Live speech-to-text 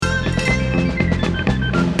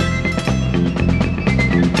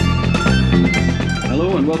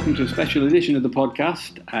welcome to a special edition of the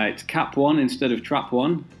podcast. It's Cap 1 instead of Trap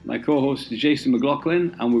 1. My co-host is Jason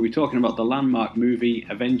McLaughlin, and we'll be talking about the landmark movie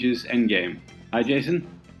Avengers Endgame. Hi, Jason.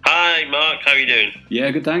 Hi, Mark. How are you doing? Yeah,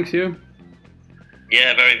 good, thanks. You?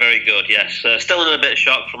 Yeah, very, very good, yes. Still in a bit of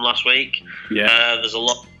shock from last week. Yeah. There's a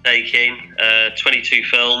lot to take in. 22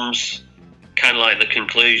 films, kind of like the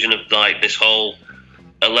conclusion of like this whole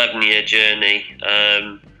 11-year journey.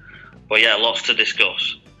 But yeah, lots to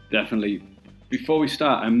discuss. Definitely. Before we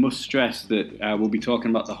start, I must stress that we'll be talking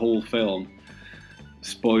about the whole film,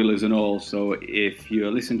 spoilers and all, so if you're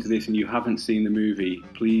listening to this and you haven't seen the movie,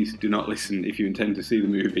 please do not listen if you intend to see the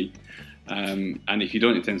movie. And if you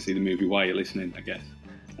don't intend to see the movie, why are you listening, I guess?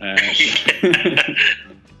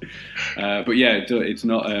 But yeah, it's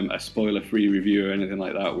not a spoiler-free review or anything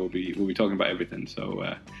like that. We'll be talking about everything,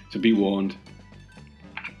 so be warned.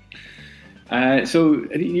 So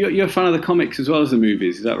you're a fan of the comics as well as the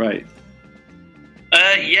movies, is that right?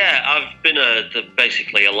 Yeah, I've been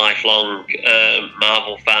basically a lifelong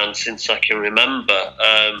Marvel fan since I can remember.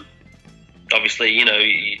 Obviously, you know,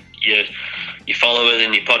 your followers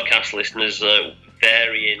and your podcast listeners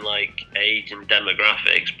vary in like age and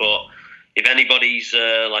demographics, but if anybody's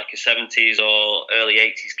like a 70s or early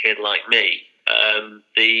 80s kid like me,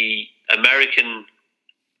 the American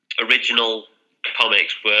original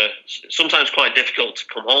comics were sometimes quite difficult to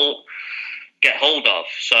get hold of.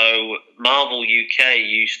 So Marvel UK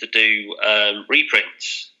used to do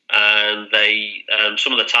reprints, and they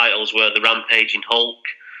some of the titles were the Rampaging Hulk,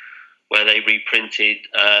 where they reprinted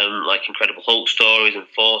like Incredible Hulk stories and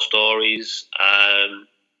Thor stories, and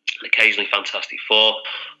occasionally Fantastic Four.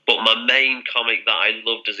 But my main comic that I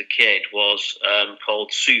loved as a kid was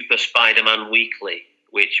called Super Spider-Man Weekly,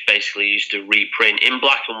 which basically used to reprint in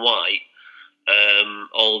black and white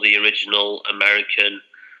all the original American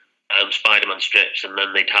Spider-Man strips, and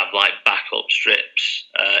then they'd have like backup strips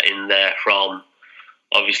in there from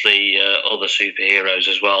obviously other superheroes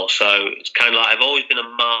as well. So it's kind of like I've always been a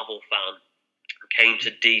Marvel fan. Came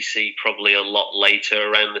to DC probably a lot later,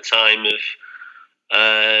 around the time of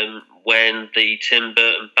when the Tim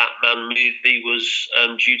Burton Batman movie was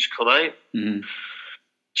due to come out. Mm-hmm.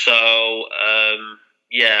 So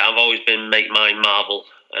yeah, I've always been make my Marvel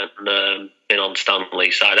and been on Stan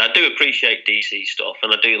Lee's side. I do appreciate DC stuff,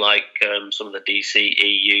 and I do like some of the DC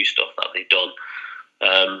EU stuff that they've done.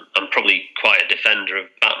 I'm probably quite a defender of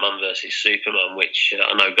Batman versus Superman, which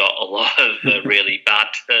I know got a lot of really bad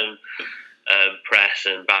press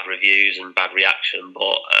and bad reviews and bad reaction.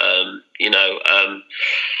 But I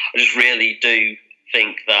just really do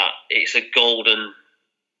think that it's a golden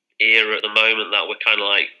era at the moment that we're kind of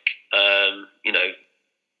like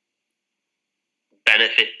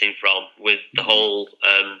benefiting from with the whole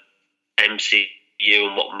MCU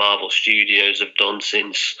and what Marvel Studios have done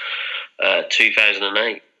since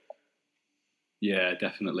 2008. Yeah,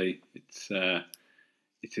 definitely. It's a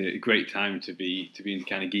great time to be into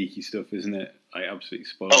kind of geeky stuff, isn't it? I absolutely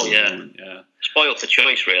spoiled. Oh yeah, spoiled for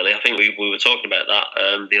choice, really. I think we were talking about that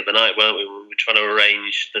the other night, weren't we? We were trying to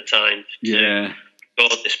arrange the time to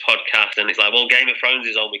record this podcast, and it's like, well, Game of Thrones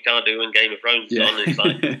is on. We can't do when Game of Thrones is on. And it's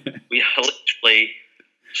like we are literally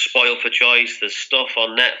spoiled for choice. There's stuff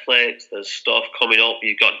on Netflix. There's stuff coming up.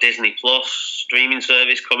 You've got Disney Plus streaming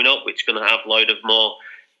service coming up, which is going to have a load of more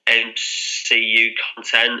MCU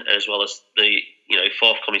content, as well as the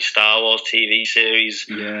forthcoming Star Wars TV series.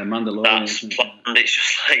 Yeah, Mandalorian. That's planned. It's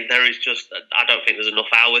just like I don't think there's enough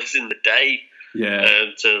hours in the day.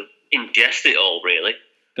 To ingest it all, really.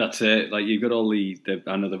 That's it. Like, you've got all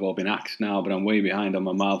I know they've all been axed now, but I'm way behind on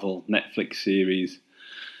my Marvel Netflix series.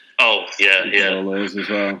 Oh yeah. All those as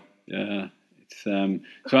well. Yeah. It's so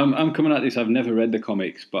I'm coming at this. I've never read the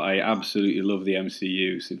comics, but I absolutely love the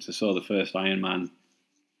MCU since I saw the first Iron Man.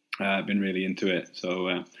 I've been really into it. So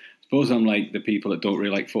I suppose I'm like the people that don't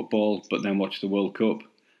really like football, but then watch the World Cup.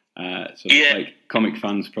 Like comic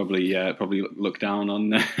fans probably look down on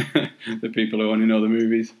the people who only know the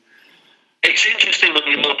movies. It's interesting when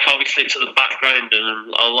you look obviously to the background,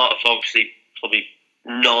 and a lot of obviously probably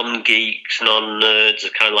non-geeks, non-nerds are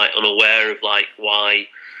kind of like unaware of like why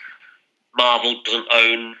Marvel doesn't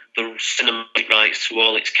own the cinematic rights to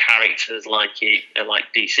all its characters like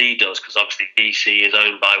DC does, because obviously DC is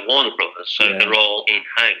owned by Warner Brothers, so they're all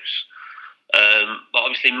in-house. But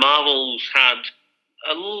obviously Marvel's had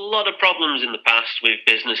a lot of problems in the past with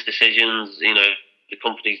business decisions. The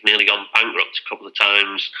company's nearly gone bankrupt a couple of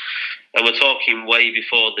times, and we're talking way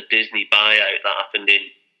before the Disney buyout that happened in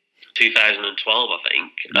 2012, I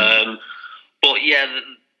think. But yeah,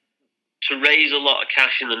 to raise a lot of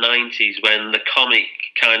cash in the 90s when the comic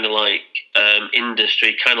kind of like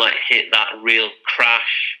industry kind of like hit that real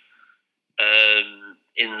crash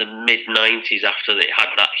in the mid '90s after it had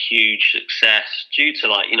that huge success due to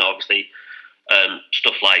obviously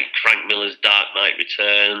stuff like Frank Miller's Dark Knight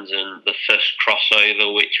Returns and the first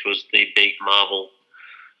crossover, which was the big Marvel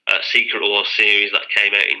Secret Wars series that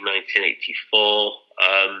came out in 1984.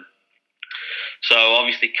 So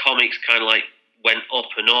obviously comics kind of went up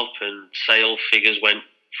and up, and sale figures went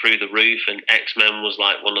through the roof, and X-Men was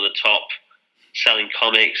one of the top selling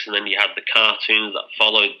comics, and then you had the cartoons that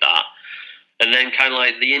followed that. And then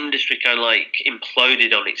the industry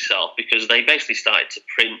imploded on itself because they basically started to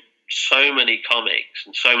print so many comics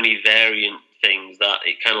and so many variant things that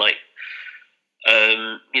it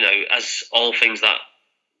as all things that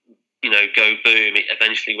go boom, it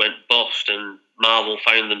eventually went bust, and Marvel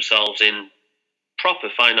found themselves in proper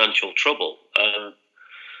financial trouble.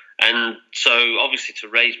 And so obviously to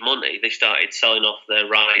raise money, they started selling off their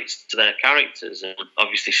rights to their characters, and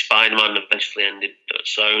obviously Spider-Man eventually ended at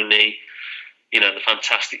Sony. The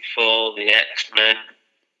Fantastic Four, the X-Men,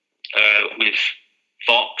 with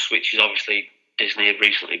Fox, which is obviously Disney have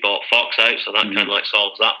recently bought Fox out, so that kind of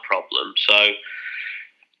solves that problem. So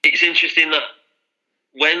it's interesting that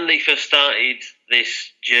when they first started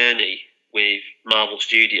this journey with Marvel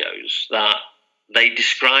Studios, that they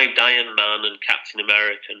described Iron Man and Captain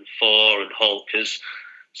America and Thor and Hulk as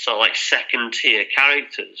sort of second tier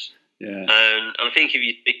characters. Yeah. And I think if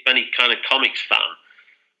you're any kind of comics fan,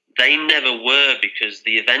 they never were, because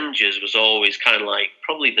the Avengers was always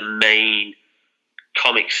probably the main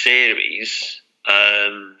comic series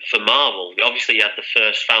for Marvel. Obviously you had the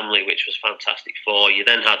first family, which was Fantastic Four. You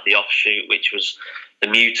then had the offshoot, which was the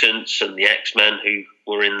mutants and the X-Men, who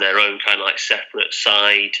were in their own separate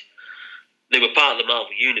side. They were part of the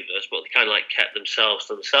Marvel universe, but they kept themselves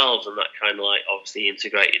to themselves, and that obviously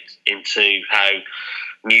integrated into how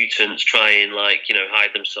mutants try and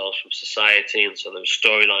hide themselves from society, and so there were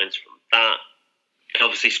storylines from that. And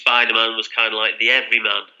obviously Spider-Man was the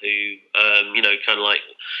everyman who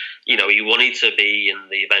he wanted to be in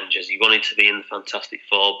the Avengers, he wanted to be in the Fantastic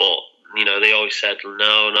Four, but they always said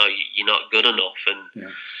no, you're not good enough.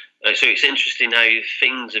 And so it's interesting how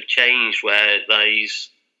things have changed, where these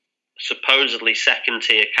supposedly second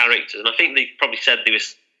tier characters, and I think they probably said they were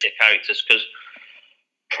second tier characters because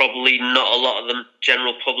probably not a lot of the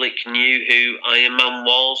general public knew who Iron Man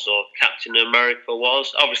was or Captain America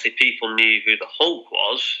was. Obviously people knew who the Hulk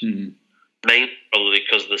was, mainly probably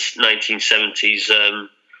because the 1970s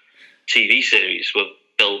TV series with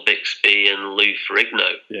Bill Bixby and Lou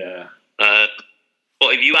Ferrigno. Yeah.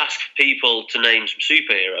 But if you ask people to name some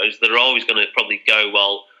superheroes, they're always going to probably go,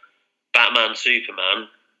 well, Batman, Superman,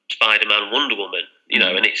 Spider-Man, Wonder Woman,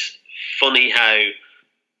 and it's funny how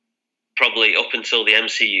probably up until the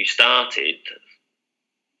MCU started,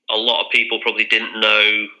 a lot of people probably didn't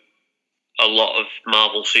know a lot of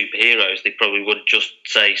Marvel superheroes. They probably would just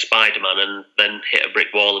say Spider-Man and then hit a brick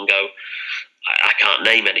wall and go, I can't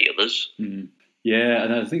name any others. Mm. Yeah,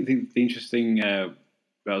 and I think the interesting I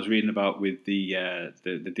was reading about with the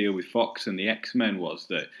deal with Fox and the X-Men was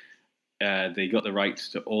that they got the rights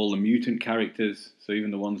to all the mutant characters, so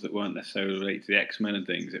even the ones that weren't necessarily related to the X-Men and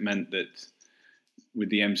things. It meant that with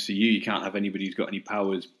the MCU, you can't have anybody who's got any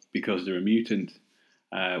powers because they're a mutant.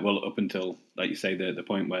 Well, up until, like you say, the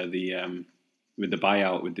point where with the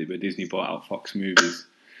buyout, where Disney bought out Fox movies.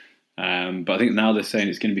 But I think now they're saying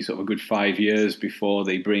it's going to be sort of a good 5 years before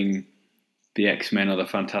they bring the X-Men or the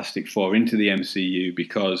Fantastic Four into the MCU,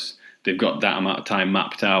 because they've got that amount of time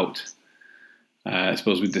mapped out. I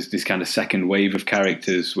suppose with this kind of second wave of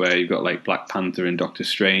characters where you've got Black Panther and Doctor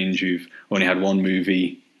Strange, who've only had one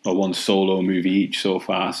movie or one solo movie each so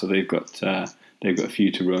far, so they've got a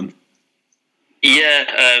few to run.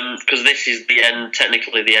 Yeah, because this is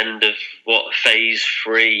technically the end of Phase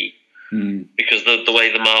 3. Because the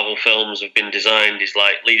way the Marvel films have been designed is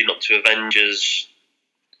leading up to Avengers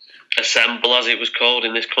Assemble, as it was called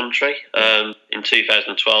in this country, in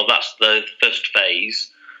 2012. That's the first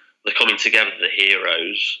phase. They're coming together, the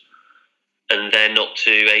heroes, and then up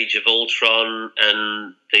to Age of Ultron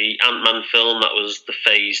and the Ant-Man film. That was the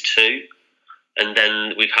Phase 2. And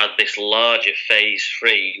then we've had this larger Phase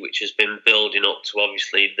 3, which has been building up to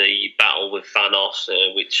obviously the battle with Thanos,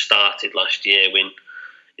 which started last year when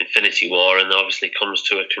Infinity War, and obviously comes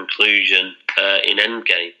to a conclusion in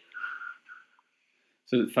Endgame.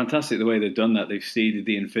 So fantastic the way they've done that. They've seeded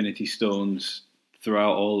the Infinity Stones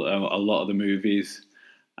throughout a lot of the movies,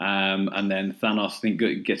 and then Thanos, I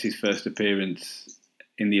think, gets his first appearance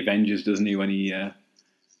in the Avengers, doesn't he? When he, I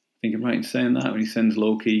think I'm right in saying that, when he sends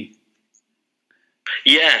Loki.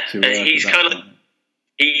 Yeah, he's kind of.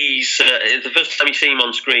 He's the first time you see him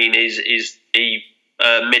on screen is he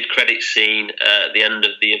mid-credit scene at the end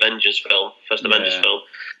of the Avengers film, first Avengers film,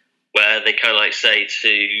 where they kind of like say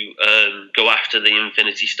to go after the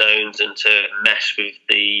Infinity Stones and to mess with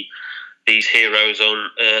these heroes on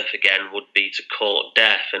Earth again would be to court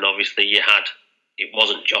death. And obviously it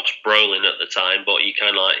wasn't Josh Brolin at the time, but you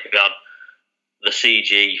kind of like had the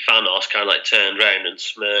CG Thanos kind of like turned around and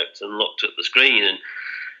smirked and looked at the screen. And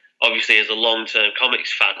obviously, as a long-term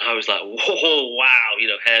comics fan, I was like, whoa,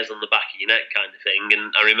 wow, hairs on the back of your neck kind of thing.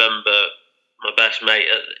 And I remember my best mate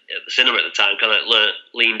at the cinema at the time kind of like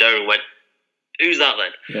leaned over and went, "Who's that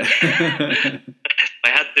then?" Yeah. I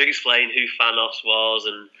had to explain who Thanos was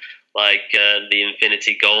and like the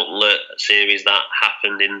Infinity Gauntlet series that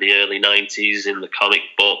happened in the early 90s in the comic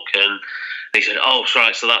book. And he said, "Oh,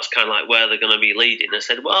 right, so that's kind of like where they're going to be leading." I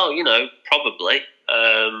said, "Well, probably.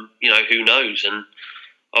 Who knows?" And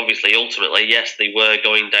obviously, ultimately, yes, they were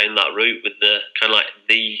going down that route with the kind of like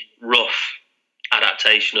the rough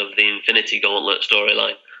adaptation of the Infinity Gauntlet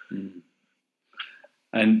storyline. Mm.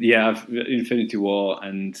 And yeah, Infinity War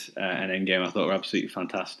and Endgame, I thought were absolutely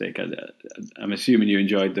fantastic. I'm assuming you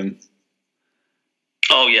enjoyed them.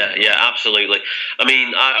 Oh yeah, absolutely. I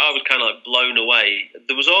mean, I was kind of like blown away.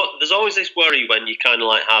 There's always this worry when you kind of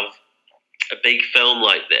like have a big film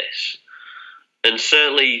like this, and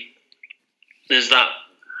certainly there's that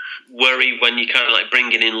worry when you kind of like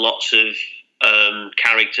bringing in lots of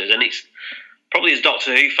characters, and it's probably as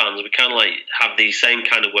Doctor Who fans we kind of like have these same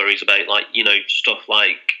kind of worries about like stuff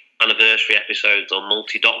like anniversary episodes or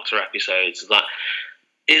multi-Doctor episodes. That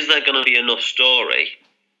is there going to be enough story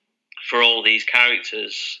for all these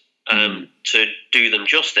characters to do them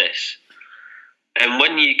justice? And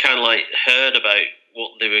when you kind of like heard about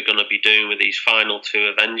what they were going to be doing with these final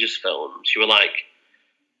two Avengers films, you were like,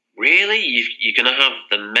 really? You're going to have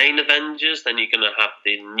the main Avengers, then you're going to have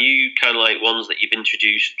the new kind of like ones that you've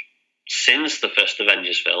introduced since the first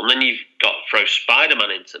Avengers film, then you've got throw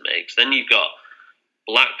Spider-Man into the mix, then you've got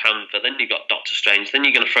Black Panther, then you've got Doctor Strange, then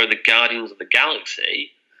you're going to throw the Guardians of the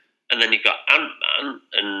Galaxy, and then you've got Ant-Man,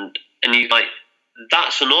 and you like,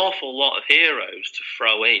 that's an awful lot of heroes to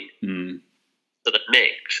throw in to the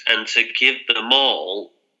mix and to give them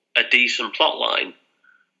all a decent plot line.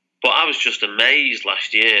 But I was just amazed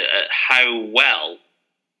last year at how well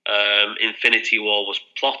Infinity War was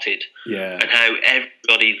plotted, and how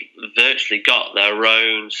everybody virtually got their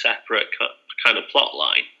own separate kind of plot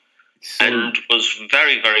line, and was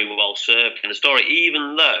very, very well served in the story,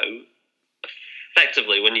 even though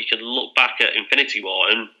effectively when you can look back at Infinity War,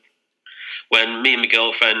 and when me and my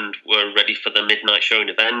girlfriend were ready for the midnight showing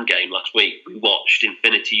of Endgame last week, we watched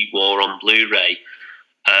Infinity War on Blu-ray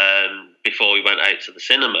before we went out to the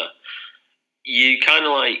cinema. You kind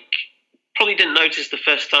of like probably didn't notice the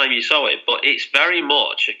first time you saw it, but it's very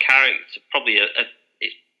much a character. Probably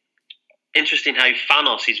it's interesting how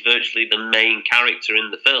Thanos is virtually the main character in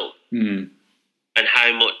the film, and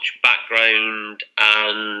how much background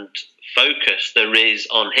and focus there is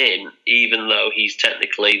on him, even though he's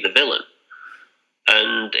technically the villain.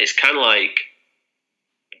 And it's kind of like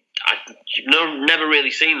I've never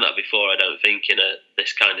really seen that before. I don't think in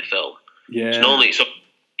this kind of film. Yeah, it's normally sort of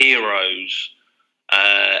heroes.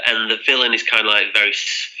 And the villain is kind of like very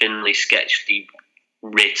thinly sketchily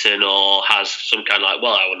written, or has some kind of like,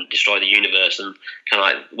 well, I want to destroy the universe, and kind of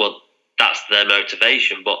like, well, that's their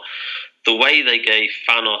motivation. But the way they gave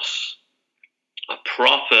Thanos a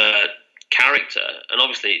proper character, and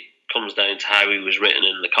obviously it comes down to how he was written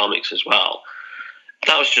in the comics as well,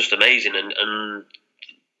 that was just amazing. And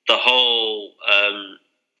the whole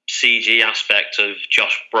CG aspect of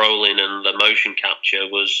Josh Brolin and the motion capture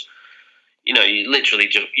was, you literally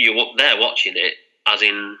just, you're there watching it as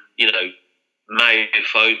in,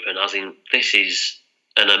 mouth open, as in, this is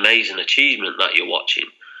an amazing achievement that you're watching.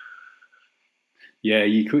 Yeah,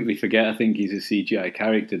 you quickly forget, I think he's a CGI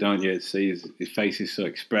character, don't you? So his face is so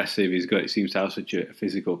expressive, he seems to have such a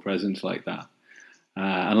physical presence like that.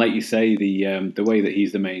 And like you say, the way that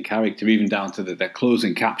he's the main character, even down to their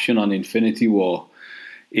closing caption on Infinity War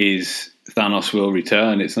is Thanos will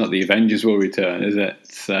return. It's not the Avengers will return, is it?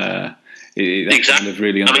 That exactly. Kind of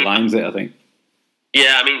really underlines it, I think.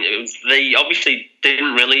 Yeah, I mean, they obviously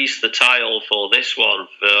didn't release the title for this one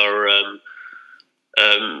for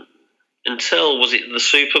until, was it the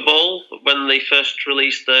Super Bowl when they first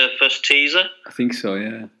released the first teaser? I think so,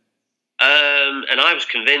 yeah. And I was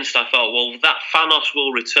convinced, I thought, well, that Thanos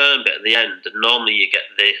will return bit at the end, and normally you get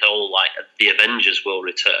the whole, like, the Avengers will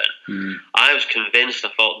return. I was convinced, I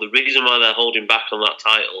thought, the reason why they're holding back on that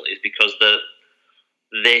title is because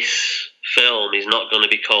this film is not going to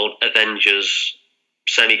be called Avengers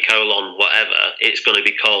semicolon whatever. It's going to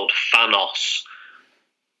be called Thanos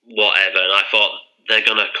whatever. And I thought they're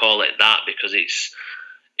going to call it that because it's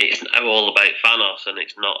all about Thanos and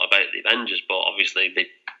it's not about the Avengers. But obviously they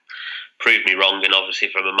proved me wrong, and obviously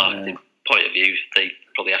from a marketing point of view, they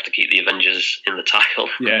probably have to keep the Avengers in the title.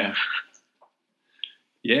 Yeah.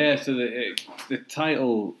 Yeah, so the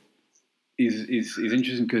title is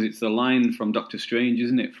interesting because it's the line from Doctor Strange,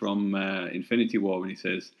 isn't it, from Infinity War, when he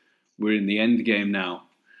says, "We're in the end game now,"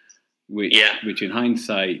 which in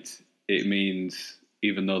hindsight, it means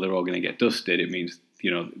even though they're all going to get dusted, it means,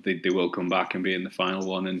 they will come back and be in the final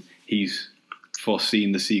one, and he's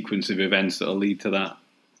foreseen the sequence of events that will lead to that.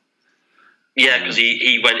 Yeah, because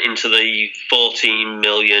he went into the 14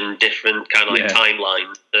 million different kind of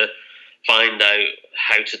timelines to find out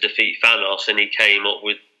how to defeat Thanos, and he came up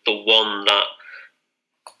with the one that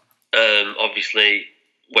obviously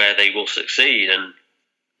where they will succeed, and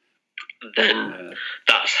then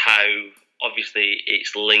that's how obviously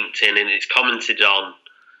it's linked in and it's commented on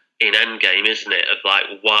in Endgame, isn't it, of like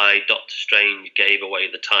why Doctor Strange gave away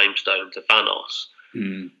the Time Stone to Thanos,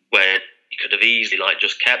 where he could have easily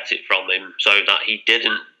just kept it from him so that he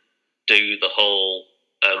didn't do the whole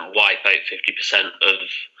wipe out 50% of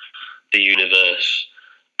the universe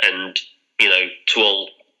and, to all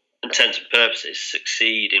intents and purposes,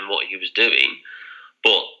 succeed in what he was doing.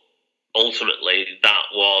 But ultimately, that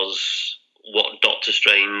was what Doctor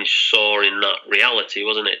Strange saw in that reality,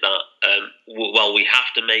 wasn't it? That we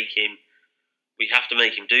have to make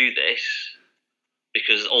him do this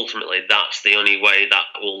because ultimately that's the only way that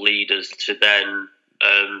will lead us to then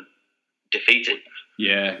defeat him.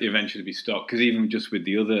 Yeah, eventually be stopped. Because even just with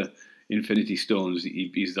the other Infinity Stones,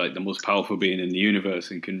 he's like the most powerful being in the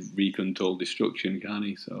universe and can recontrol destruction, can't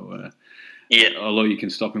he? So, although you can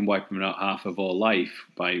stop him wiping out half of all life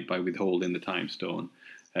by withholding the Time Stone,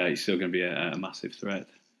 it's still going to be a massive threat.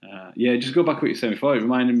 Just go back to what you said before. It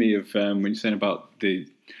reminded me of when you're saying about the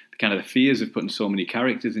kind of the fears of putting so many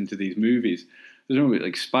characters into these movies. There's one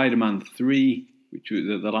like Spider-Man 3, which was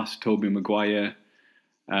the last Tobey Maguire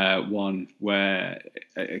one, where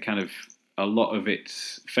a lot of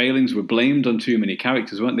its failings were blamed on too many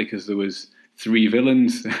characters, weren't they? Because there was 3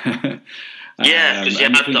 villains. Because you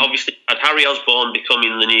had obviously had Harry Osborn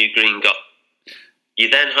becoming the new Green Goblin. You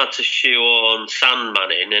then had to shoehorn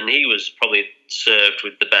Sandman in, and he was probably served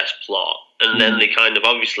with the best plot. And then they kind of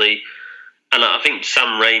obviously, and I think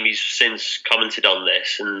Sam Raimi's since commented on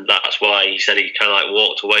this, and that's why he said he kind of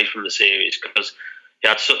walked away from the series because he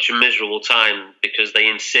had such a miserable time because they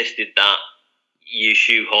insisted that you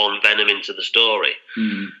shoehorn Venom into the story.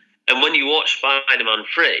 And when you watch Spider-Man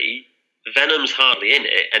 3, Venom's hardly in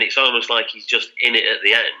it, and it's almost like he's just in it at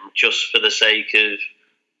the end just for the sake of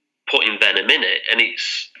putting Venom in it. And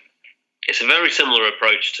it's a very similar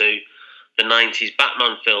approach to the 90s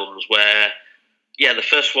Batman films where, the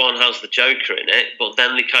first one has the Joker in it, but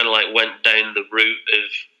then they kind of went down the route of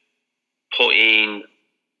putting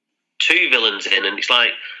 2 villains in, and it's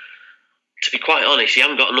like, to be quite honest, you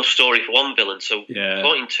haven't got enough story for one villain, so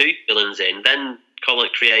putting 2 villains in then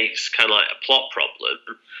creates kind of a plot problem,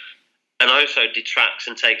 and also detracts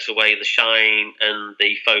and takes away the shine and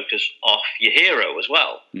the focus off your hero as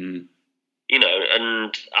well. And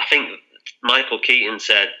I think Michael Keaton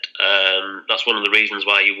said that's one of the reasons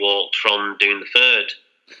why he walked from doing the 3rd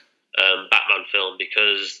Batman film,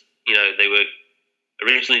 because they were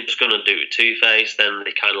originally just going to do it Two-Face, then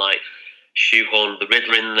they kind of shoehorned the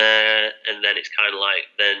Riddler in there, and then it's kind of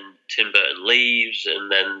then Tim Burton leaves,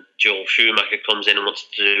 and then Joel Schumacher comes in and wants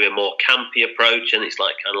to do a more campy approach, and it's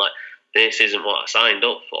this isn't what I signed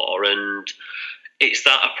up for. And it's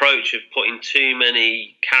that approach of putting too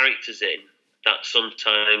many characters in that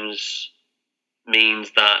sometimes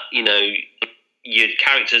means that your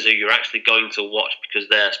characters who you're actually going to watch because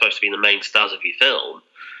they're supposed to be the main stars of your film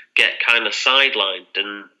get kind of sidelined.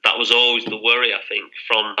 And that was always the worry, I think,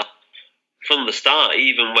 from the start,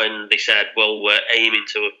 even when they said, well, we're aiming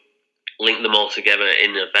to link them all together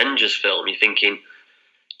in an Avengers film. You're thinking,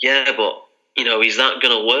 but is that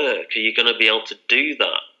going to work? Are you going to be able to do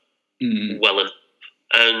that well enough?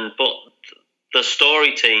 But the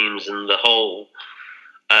story teams and the whole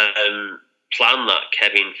plan that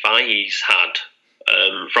Kevin Feige's had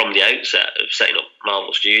from the outset of setting up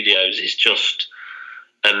Marvel Studios is just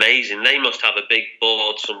amazing. They must have a big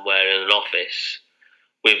board somewhere in an office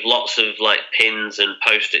with lots of pins and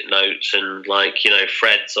post-it notes and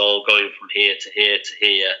threads all going from here to here to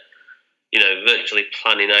here, virtually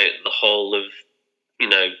planning out the whole of,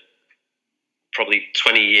 probably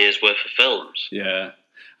 20 years worth of films. Yeah,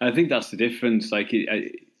 I think that's the difference.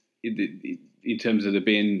 In terms of there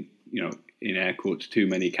being, in air quotes, too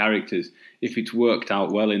many characters, if it's worked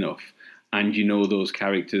out well enough and those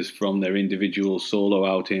characters from their individual solo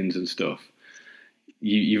outings and stuff,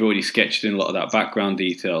 you've already sketched in a lot of that background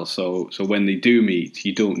detail. So when they do meet,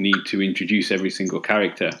 you don't need to introduce every single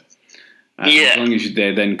character. As long as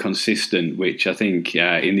they're then consistent, which I think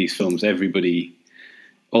in these films,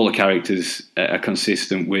 all the characters are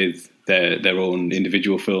consistent with their own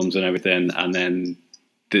individual films and everything, and then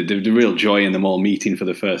the real joy in them all meeting for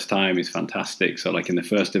the first time is fantastic. So like in the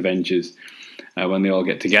first Avengers, when they all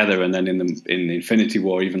get together, and then in Infinity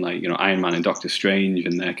War, even like Iron Man and Doctor Strange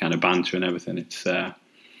and their kind of banter and everything,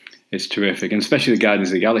 it's terrific, and especially the Guardians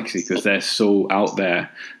of the Galaxy, because they're so out there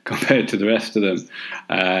compared to the rest of them.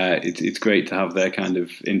 It's great to have their kind of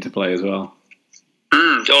interplay as well.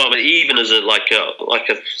 Oh, but even as like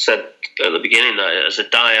I've said at the beginning, as a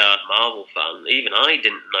diehard Marvel fan, even I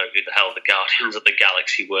didn't know who the hell the Guardians of the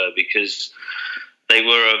Galaxy were, because they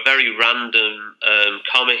were a very random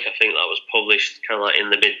comic. I think that was published kind of like in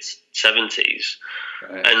the mid-70s,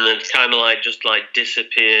 right. And then kind of like just like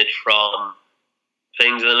disappeared from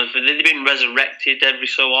things, and they'd been resurrected every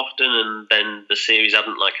so often, and then the series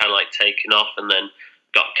hadn't like kind of like taken off, and then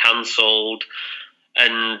got cancelled.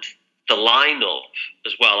 And the lineup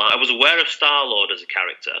as well, I was aware of Star-Lord as a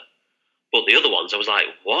character, but the other ones I was like,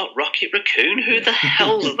 what, Rocket Raccoon, who the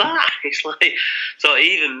hell's that? It's like, so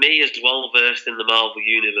even me, as well versed in the Marvel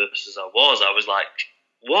universe as I was like,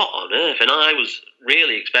 what on earth? And I was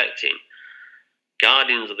really expecting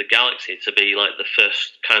Guardians of the Galaxy to be like the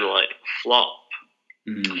first kind of like flop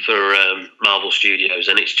for Marvel Studios,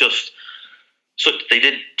 and it's just they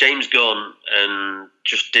did, James Gunn and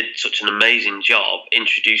just did such an amazing job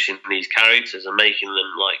introducing these characters and making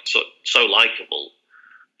them like so likable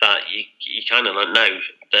that you kind of don't know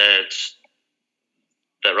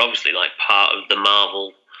they're obviously like part of the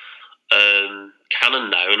Marvel canon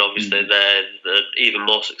now, and obviously they're even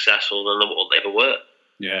more successful than what they ever were.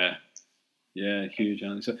 Yeah, huge.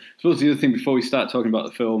 So I suppose the other thing before we start talking about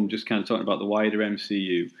the film, just kind of talking about the wider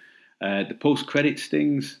MCU, the post-credit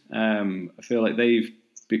stings, I feel like they've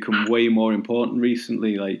become way more important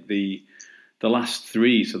recently. Like the last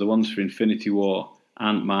three, so the ones for Infinity War,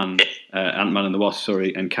 Ant-Man and the Wasp,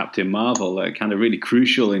 and Captain Marvel, are kind of really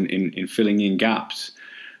crucial in filling in gaps,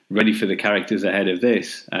 ready for the characters ahead of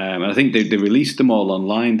this. And I think they released them all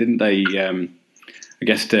online, didn't they? I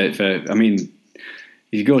guess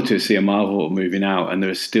you go to see a Marvel movie now, and there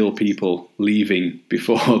are still people leaving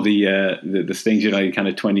before the stings, kind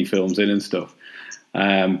of 20 films in and stuff.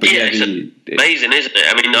 But it's amazing, isn't it?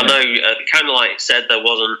 I mean, I know kind of like said there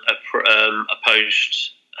wasn't a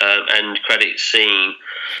post end credit scene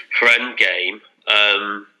for Endgame.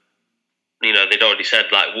 They'd already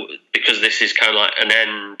said like because this is kind of like an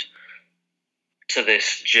end to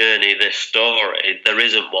this journey, this story, there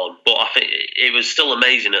isn't one. But I think it was still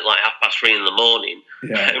amazing at like 3:30 in the morning.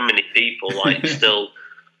 How many people like still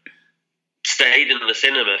stayed in the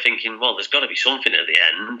cinema thinking, well, there's got to be something at the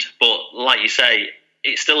end. But like you say,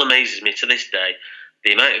 it still amazes me to this day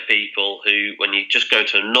the amount of people who, when you just go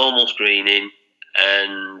to a normal screening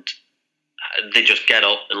and they just get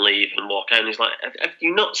up and leave and walk out, and it's like, have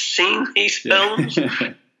you not seen these films?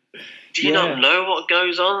 Do you not know what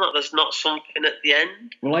goes on? That there's not something at the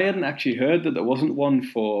end? Well, I hadn't actually heard that there wasn't one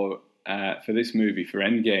for this movie, for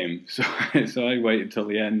Endgame, so I waited till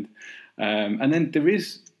the end. And then there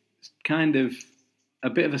is kind of a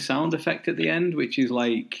bit of a sound effect at the end, which is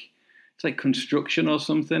like, it's like construction or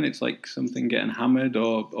something. It's like something getting hammered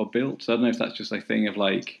or built. So I don't know if that's just a thing of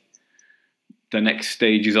like the next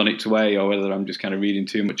stage is on its way, or whether I'm just kind of reading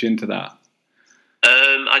too much into that.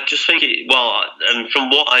 I just think and from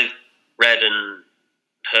what I've read and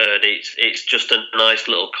heard, it's just a nice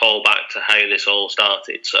little callback to how this all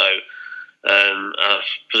started. So I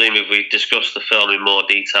presume if we discuss the film in more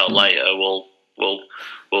detail later, we'll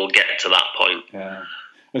get to that point. Yeah,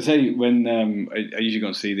 I say when I usually go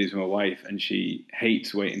and see these with my wife, and she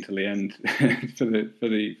hates waiting till the end for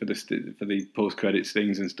the post credit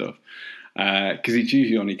stings and stuff, because it's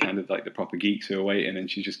usually only kind of like the proper geeks who are waiting, and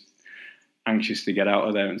she's just anxious to get out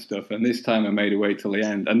of there and stuff. And this time I made her wait till the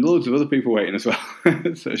end, and loads of other people waiting as well.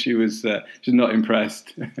 So she's not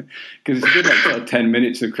impressed, because it's a good like sort of 10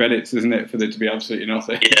 minutes of credits, isn't it, for there to be absolutely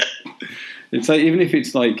nothing. Yeah. It's like, even if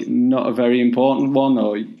it's like not a very important one,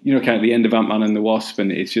 or kind of the end of Ant-Man and the Wasp,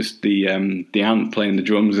 and it's just the ant playing the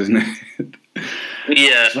drums, isn't it?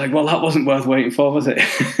 Yeah. It's like, well, that wasn't worth waiting for, was it?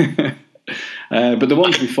 But the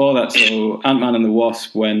ones before that, so Ant-Man and the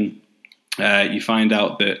Wasp, when you find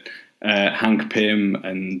out that Hank Pym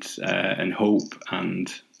and Hope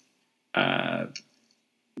and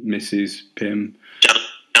Mrs. Pym.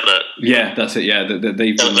 Janet. Yeah, that's it. Yeah,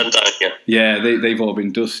 they've all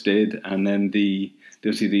been dusted, and then the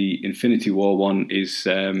Infinity War one is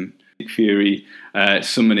Nick Fury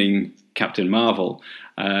summoning Captain Marvel,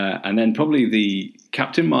 and then probably the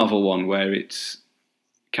Captain Marvel one where it's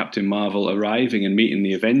Captain Marvel arriving and meeting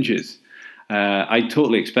the Avengers. I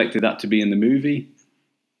totally expected that to be in the movie.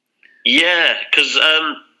 Yeah, because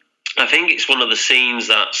I think it's one of the scenes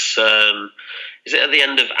that's is it at the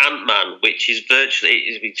end of Ant-Man, which is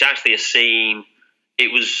it's actually a scene.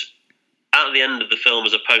 It was at the end of the film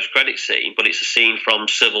as a post-credit scene, but it's a scene from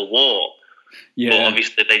Civil War. Yeah. But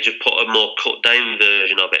obviously they just put a more cut-down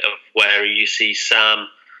version of it, of where you see Sam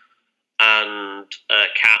and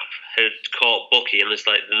Cap had caught Bucky, and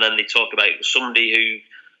and then they talk about somebody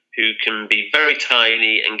who can be very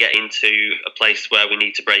tiny and get into a place where we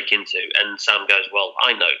need to break into. And Sam goes, well,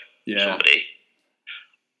 I know somebody.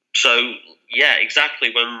 So, yeah, exactly.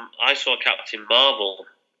 When I saw Captain Marvel,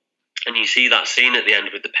 and you see that scene at the end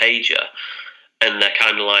with the pager, and they're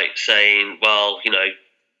kind of like saying, well,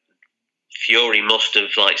 Fury must have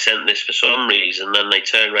sent this for some reason. And then they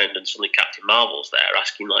turn around and suddenly Captain Marvel's there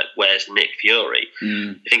asking, where's Nick Fury?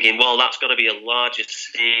 You're thinking, well, that's got to be a larger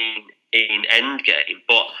scene in Endgame.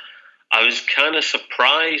 But I was kind of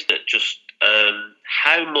surprised at just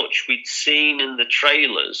how much we'd seen in the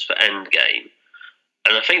trailers for Endgame.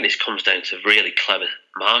 And I think this comes down to really clever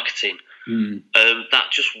marketing. That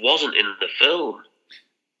just wasn't in the film.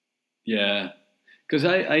 Yeah, because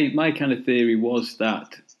my kind of theory was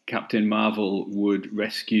that Captain Marvel would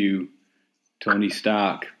rescue Tony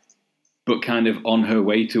Stark, but kind of on her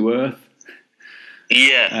way to Earth.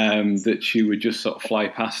 Yeah. That she would just sort of fly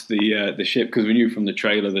past the ship, because we knew from the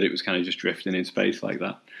trailer that it was kind of just drifting in space like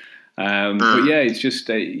that. But yeah, it's just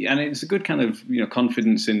and it's a good kind of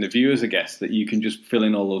confidence in the viewers, I guess, that you can just fill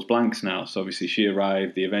in all those blanks now. So obviously she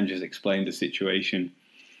arrived, the Avengers explained the situation,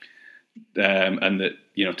 and that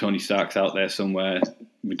Tony Stark's out there somewhere.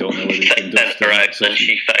 We don't know whether he's been dusted. Right, so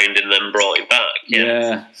she found him, then brought him back.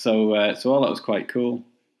 Yeah. So all that was quite cool.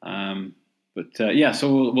 Yeah,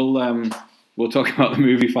 so we'll talk about the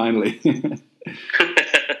movie finally.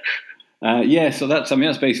 So that's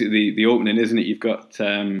basically the opening, isn't it? You've got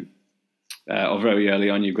very early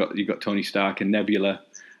on, you've got Tony Stark and Nebula,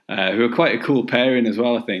 who are quite a cool pairing as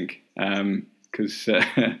well, I think, because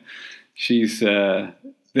she's trying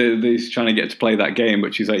to get to play that game,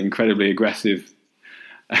 but she's incredibly aggressive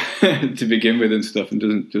to begin with and stuff, and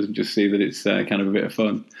doesn't just see that it's kind of a bit of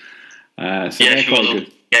fun. She wasn't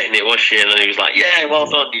getting it, was she? And then he was like, "Yeah, well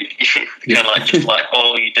done." Kind of just what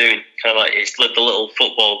are you doing? Kind of it's the little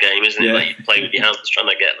football game, isn't it? You play with your hands, trying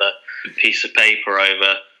to get the piece of paper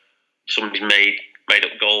over somebody's made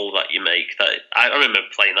up goal that you make. That I remember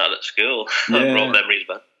playing that at school. That brought memories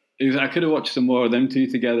back. I could have watched some more of them two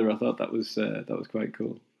together. I thought that was quite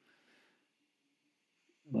cool.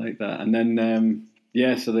 I like that. And then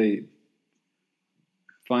so they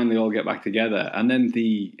finally all get back together, and then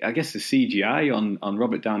the CGI on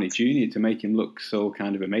Robert Downey Jr. to make him look so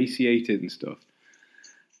kind of emaciated and stuff.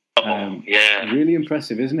 Really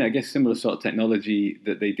impressive, isn't it? I guess similar sort of technology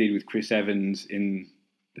that they did with Chris Evans in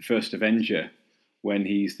the first Avenger, when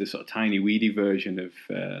he's the sort of tiny, weedy version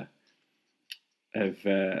of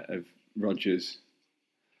Rogers.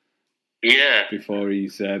 Yeah. Before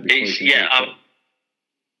he's I'm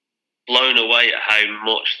blown away at how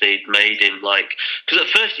much they'd made him because at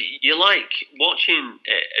first you watching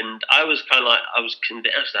it, and I was kind of I was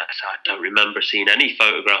convinced that I don't remember seeing any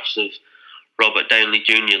photographs of Robert Downey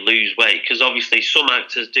Jr. lose weight, because obviously some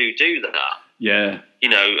actors do that. Yeah.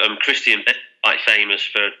 Christian Bale famous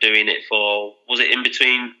for doing it for, was it in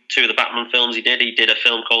between two of the Batman films he did? He did a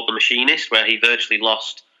film called The Machinist, where he virtually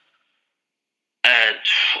lost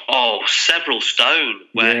several stone,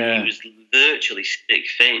 where he was virtually stick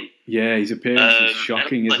thin. Yeah, his appearance is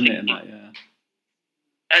shocking, isn't it?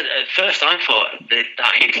 At first I thought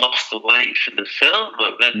that he'd lost the weight for the film,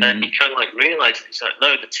 but then you kind of realised it's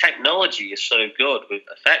no, the technology is so good with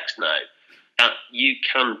effects now that you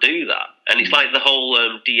can do that. And it's the whole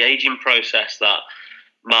de-aging process that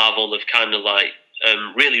Marvel have kind of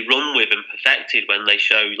really run with and perfected when they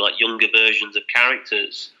show younger versions of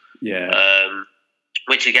characters. Yeah.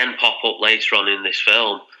 Which again pop up later on in this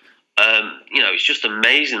film. It's just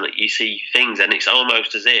amazing that you see things, and it's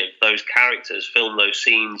almost as if those characters filmed those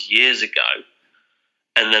scenes years ago,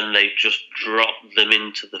 and then they just dropped them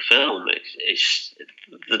into the film.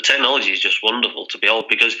 The technology is just wonderful to behold,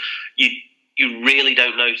 because you really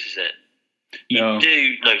don't notice it. No. You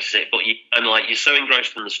do notice it, but you're so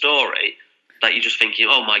engrossed in the story that you're just thinking,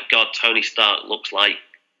 "Oh my God, Tony Stark looks like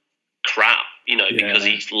crap," because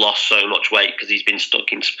he's lost so much weight because he's been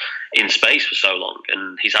stuck in space for so long,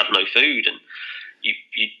 and he's had no food, and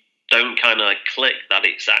you don't kind of click that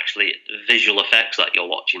it's actually visual effects that you're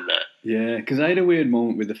watching there. Yeah, because I had a weird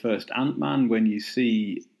moment with the first Ant-Man when you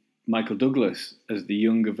see Michael Douglas as the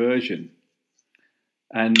younger version.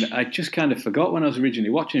 And I just kind of forgot when I was originally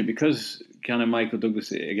watching it, because kind of Michael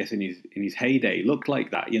Douglas, I guess in his heyday, looked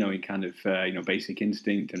like that, in kind of Basic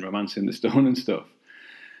Instinct and Romancing the Stone and stuff.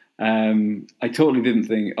 I totally didn't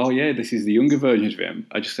think, oh yeah, this is the younger version of him.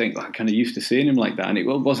 I just think I kind of used to seeing him like that, and it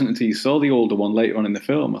wasn't until you saw the older one later on in the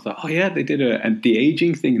film I thought, oh yeah, they did a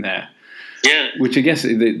de-aging thing there. Yeah. Which I guess,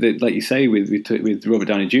 like you say, with Robert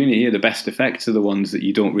Downey Jr. here, the best effects are the ones that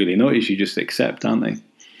you don't really notice, you just accept, aren't they?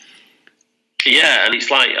 Yeah, and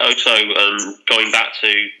it's like also going back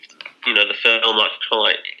to the film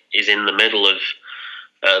like is in the middle of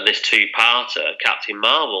this two-parter, Captain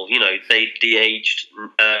Marvel. They de-aged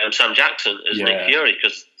Sam Jackson as Nick Fury,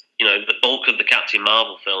 because the bulk of the Captain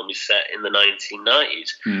Marvel film is set in the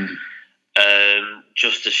 1990s.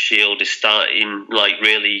 Just as S.H.I.E.L.D. is starting,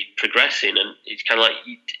 really progressing, and it's kind of like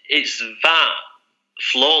it's that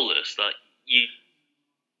flawless that you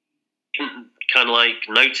kind of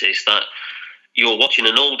notice that you're watching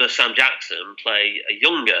an older Sam Jackson play a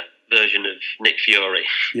younger version of Nick Fury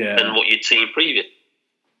than what you'd seen previous.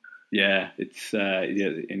 Yeah, it's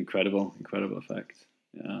incredible effects.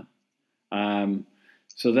 Yeah.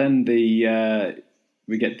 So then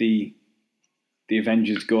we get the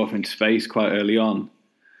Avengers go off into space quite early on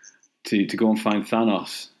to go and find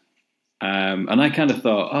Thanos. And I kind of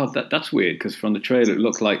thought, oh, that's weird, because from the trailer it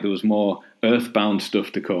looked like there was more Earthbound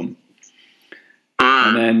stuff to come.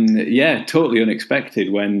 And then, totally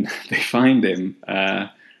unexpected when they find him,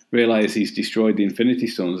 realise he's destroyed the Infinity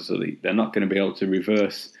Stones, so they're not going to be able to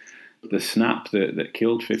reverse the snap that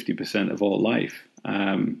killed 50% of all life.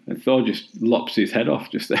 And Thor just lops his head off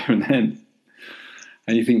just there and then.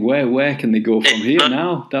 And you think, where can they go from here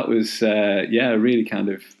now? That was, a really kind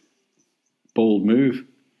of bold move.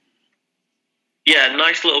 Yeah,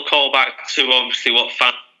 nice little callback to obviously what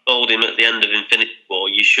Thanos told him at the end of Infinity War.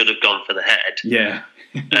 You should have gone for the head. Yeah.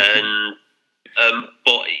 And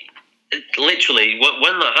but literally,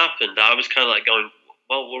 when that happened, I was kind of going,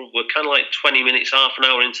 well, we're kind of 20 minutes, half an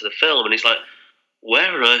hour into the film, and it's like,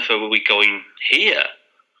 where on earth are we going here?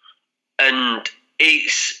 And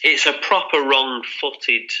it's a proper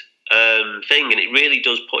wrong-footed thing, and it really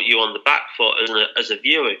does put you on the back foot as a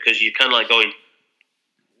viewer, because you're kind of going,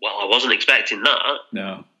 well, I wasn't expecting that.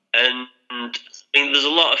 No. And I mean, there's a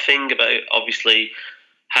lot of thing about, obviously,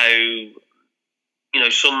 how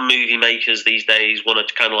some movie makers these days want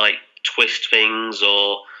to kind of twist things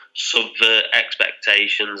or subvert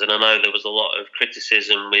expectations, and I know there was a lot of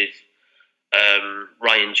criticism with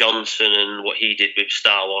Rian Johnson and what he did with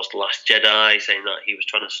Star Wars The Last Jedi, saying that he was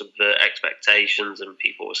trying to subvert expectations, and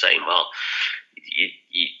people were saying, well,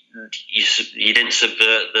 you didn't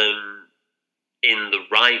subvert them in the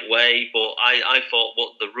right way. But I thought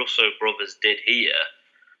what the Russo brothers did here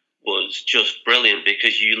was just brilliant,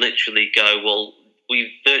 because you literally go, well,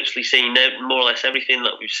 we've virtually seen more or less everything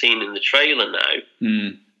that we've seen in the trailer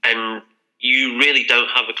now, and you really don't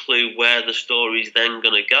have a clue where the story's then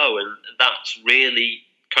going to go, and that's really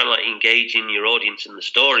kind of engaging your audience in the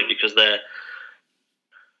story, because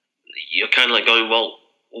you're kind of going, well,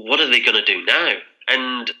 what are they going to do now?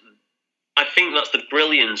 And I think that's the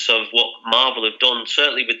brilliance of what Marvel have done,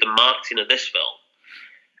 certainly with the marketing of this film.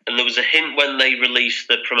 And there was a hint when they released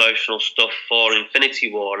the promotional stuff for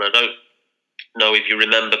Infinity War, and I don't know if you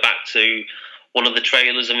remember back to one of the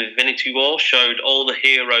trailers of Infinity War showed all the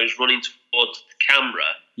heroes running towards the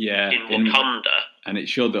camera in Wakanda. And it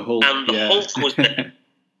showed the Hulk. And the Hulk was there.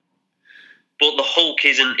 But the Hulk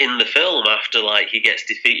isn't in the film after he gets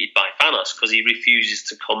defeated by Thanos, because he refuses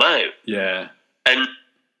to come out. Yeah. And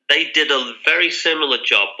they did a very similar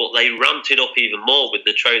job, but they ramped it up even more with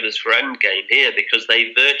the trailers for Endgame here, because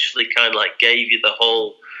they virtually kind of gave you the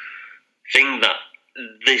whole thing that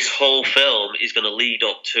this whole film is going to lead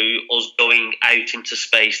up to us going out into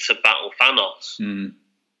space to battle Thanos. And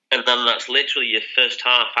then that's literally your first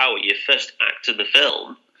half hour, your first act of the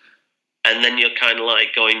film. And then you're kind of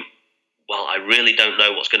going, well, I really don't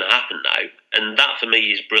know what's going to happen now. And that, for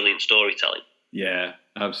me, is brilliant storytelling. Yeah,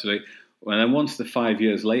 absolutely. And then once the 5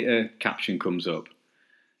 years later caption comes up,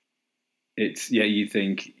 it's, you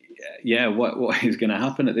think, what is going to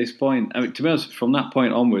happen at this point? I mean, to be honest, from that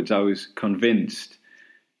point onwards, I was convinced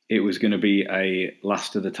it was going to be a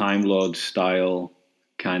Last of the Time Lords style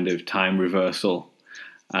kind of time reversal.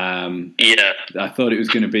 I thought it was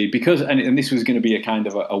going to be, because, and this was going to be a kind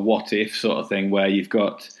of a what if sort of thing, where you've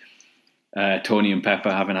got Tony and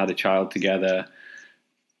Pepper having had a child together,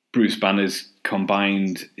 Bruce Banner's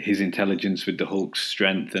combined his intelligence with the Hulk's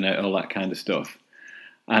strength and all that kind of stuff.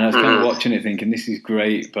 And I was kind of watching it thinking, this is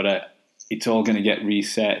great, but it's all going to get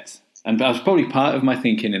reset And that's probably part of my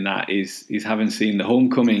thinking in that is having seen the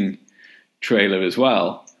Homecoming trailer as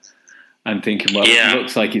well, and thinking, well, it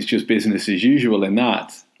looks like it's just business as usual in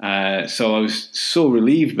that. So I was so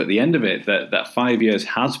relieved at the end of it that 5 years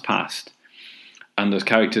has passed, and those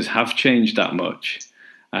characters have changed that much,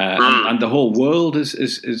 and the whole world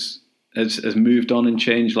has moved on and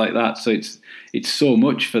changed like that. So it's so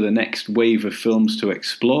much for the next wave of films to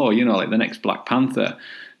explore. You know, like the next Black Panther,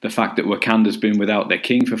 the fact that Wakanda's been without their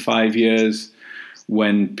king for 5 years.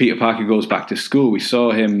 When Peter Parker goes back to school, we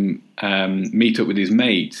saw him meet up with his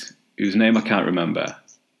mate, whose name I can't remember.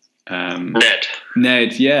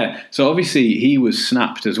 Ned, yeah. So obviously he was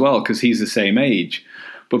snapped as well because he's the same age.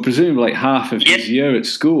 But presumably like half of his year at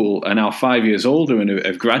school are now 5 years older and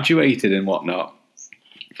have graduated and whatnot.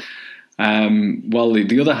 While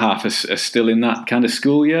the other half are still in that kind of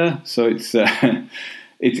school year. So it's going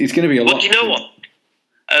to be a lot. Well, do you know what?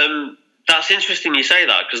 That's interesting you say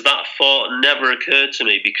that, because that thought never occurred to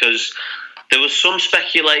me, because there was some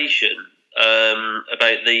speculation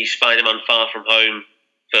about the Spider-Man Far From Home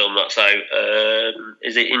film that's out.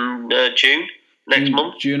 Is it in June next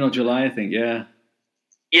month? June or July, I think, yeah.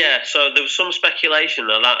 Yeah, so there was some speculation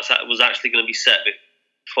that was actually going to be set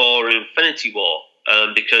before Infinity War,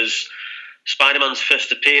 because Spider-Man's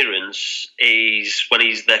first appearance is when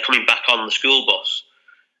they're coming back on the school bus,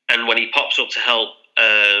 and when he pops up to help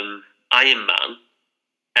Iron Man,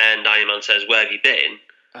 and Iron Man says, "Where have you been?"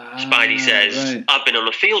 Spidey says, right, "I've been on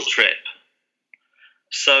a field trip."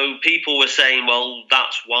 So people were saying, well,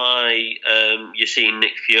 that's why you're seeing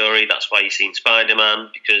Nick Fury, that's why you're seeing Spider-Man,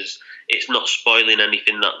 because it's not spoiling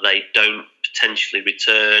anything that they don't potentially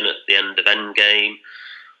return at the end of Endgame,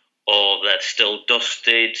 or they're still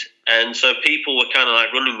dusted. And so people were kind of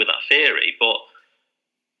like running with that theory. But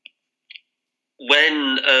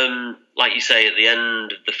when, like you say, at the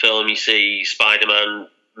end of the film, you see Spider-Man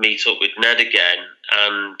meet up with Ned again,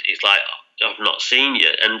 and it's like, I've not seen you.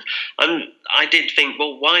 And I did think,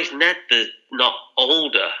 well, why is Ned not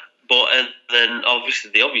older? But then obviously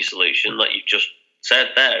the obvious solution, like you've just said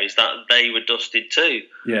there, is that they were dusted too.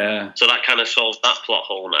 Yeah. So that kind of solves that plot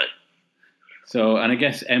hole now. So, and I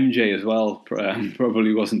guess MJ as well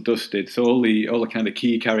probably wasn't dusted. So all the kind of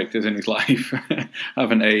key characters in his life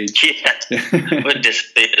haven't aged. Yeah, were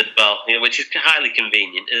disappeared as well, which is highly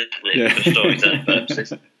convenient, isn't it, for storytelling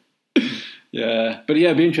purposes? Yeah, but yeah,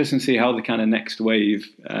 it'd be interesting to see how the kind of next wave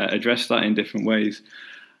address that in different ways.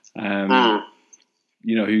 You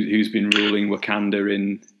know, who's been ruling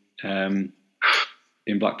Wakanda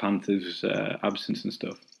in Black Panther's absence and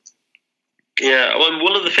stuff. Yeah, well,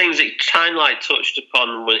 one of the things it kind of like touched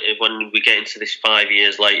upon when we get into this 5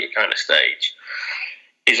 years later kind of stage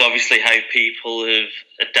is obviously how people have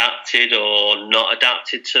adapted or not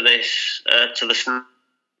adapted to this, to the snap.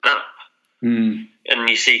 And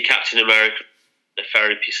you see Captain America in a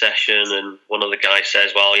therapy session, and one of the guys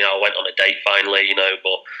says, well, I went on a date finally,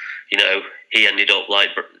 but, he ended up like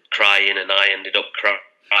crying and I ended up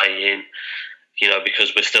crying,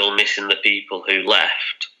 because we're still missing the people who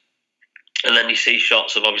left. And then you see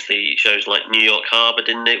shots of, obviously, it shows like New York Harbour,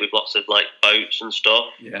 didn't it, with lots of like boats and stuff.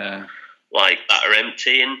 Yeah. Like that are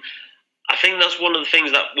empty. And I think that's one of the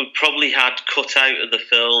things that we probably had cut out of the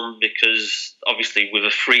film, because obviously with a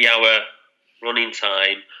 3 hour running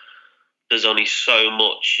time, there's only so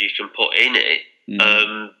much you can put in it.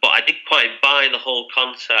 But I didn't quite buy the whole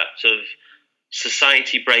concept of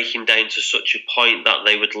society breaking down to such a point that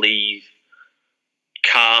they would leave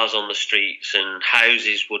cars on the streets and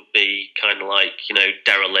houses would be kind of like,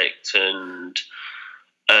 derelict, and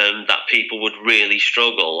that people would really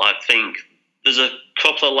struggle. I think there's a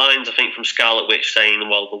couple of lines, I think, from Scarlet Witch saying,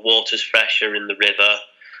 well, the water's fresher in the river,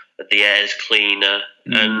 the air's cleaner,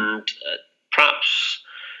 and perhaps,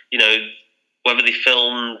 whether they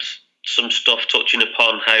filmed some stuff touching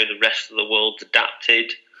upon how the rest of the world's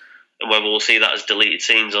adapted, and whether we'll see that as deleted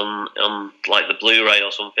scenes on like the Blu-ray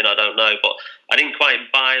or something, I don't know. But I didn't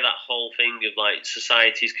quite buy that whole thing of like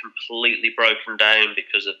society's completely broken down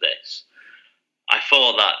because of this. I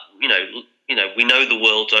thought that, we know the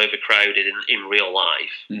world's overcrowded in real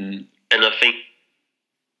life. And I think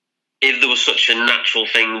if there was such a natural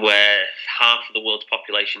thing where half of the world's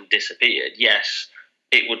population disappeared, yes,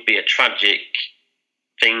 it would be a tragic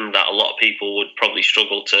thing that a lot of people would probably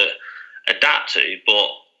struggle to adapt to. But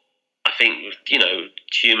I think,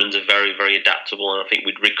 humans are very, very adaptable, and I think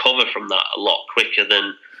we'd recover from that a lot quicker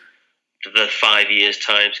than the 5 years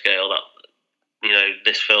timescale that,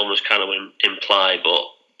 this film was kind of imply. But,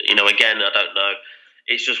 again, I don't know.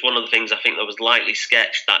 It's just one of the things I think that was lightly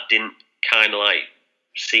sketched that didn't kind of like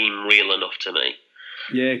seem real enough to me.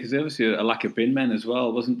 Yeah, because there was a lack of bin men as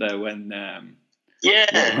well, wasn't there, when Yeah,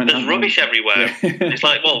 there's rubbish everywhere. Yeah. It's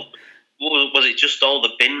like, well, was it just all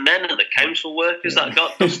the bin men and the council workers that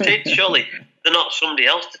got dusted? Surely they're not somebody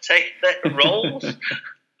else to take their roles.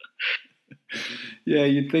 Yeah,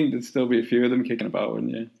 you'd think there'd still be a few of them kicking about,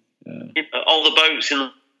 wouldn't you? All the boats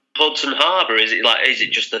in Hudson Harbour, is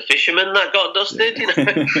it just the fishermen that got dusted?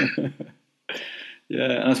 Yeah.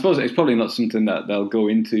 Yeah, and I suppose it's probably not something that they'll go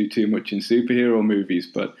into too much in superhero movies,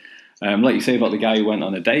 but like you say about the guy who went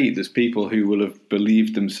on a date, there's people who will have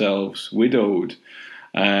believed themselves widowed,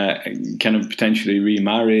 kind of potentially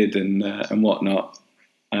remarried and whatnot,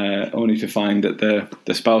 only to find that their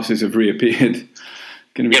spouses have reappeared.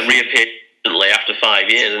 Reappeared after 5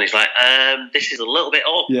 years, and it's like, this is a little bit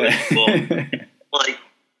awkward, but like,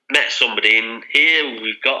 met somebody in here,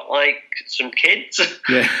 we've got like some kids.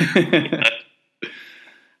 Yeah.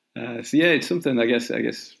 So yeah, it's something I guess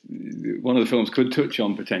one of the films could touch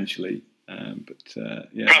on potentially, but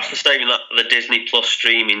yeah. Perhaps they're saving that for the Disney Plus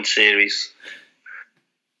streaming series.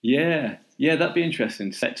 Yeah, that'd be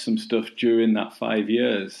interesting. Set some stuff during that 5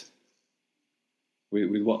 years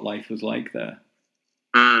with what life was like there.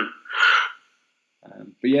 Mm.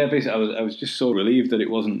 But yeah, basically, I was just so relieved that it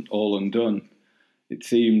wasn't all undone. It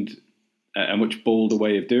seemed a much bolder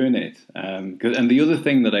way of doing it. And the other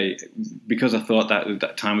thing because I thought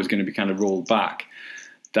that time was going to be kind of rolled back,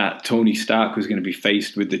 that Tony Stark was going to be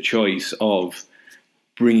faced with the choice of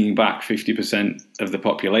bringing back 50% of the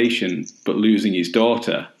population, but losing his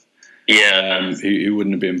daughter, who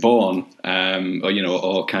wouldn't have been born,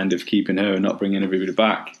 or kind of keeping her and not bringing everybody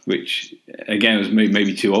back, which again was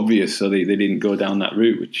maybe too obvious, so they didn't go down that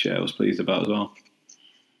route, which I was pleased about as well.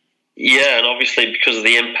 Yeah, and obviously because of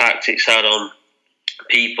the impact it's had on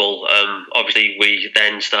people, obviously we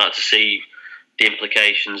then start to see the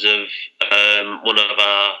implications of one of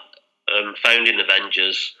our founding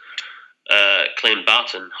Avengers, Clint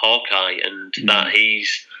Barton, Hawkeye, and that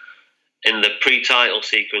he's in the pre-title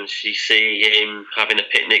sequence. You see him having a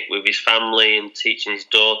picnic with his family and teaching his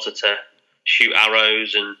daughter to shoot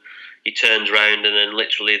arrows, and he turns around and then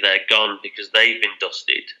literally they're gone because they've been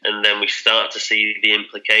dusted. And then we start to see the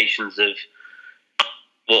implications of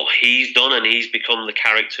what he's done, and he's become the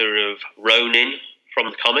character of Ronin from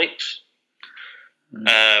the comics,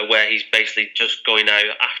 where he's basically just going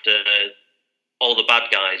out after all the bad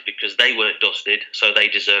guys because they weren't dusted, so they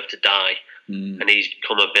deserve to die. And he's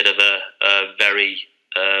become a bit of a very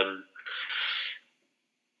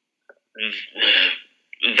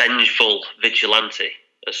vengeful vigilante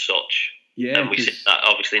as such. Yeah, and we see that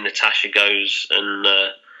obviously Natasha goes and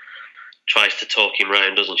tries to talk him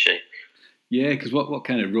round, doesn't she? Yeah, because what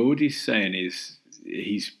kind of Rhodey's saying is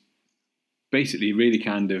he's basically really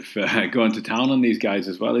kind of going to town on these guys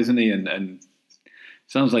as well, isn't he? And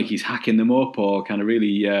sounds like he's hacking them up or kind of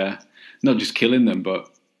really not just killing them, but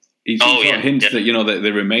he hints that that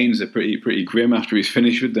the remains are pretty grim after he's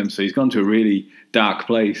finished with them. So he's gone to a really dark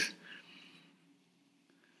place.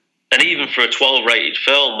 And even for a 12-rated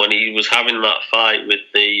film, when he was having that fight with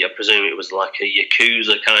I presume it was like a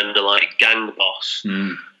Yakuza kind of like gang boss,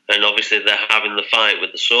 and obviously they're having the fight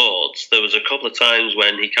with the swords, there was a couple of times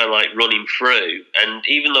when he kind of like running through, and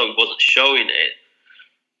even though he wasn't showing it,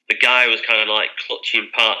 the guy was kind of like clutching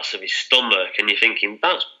parts of his stomach, and you're thinking,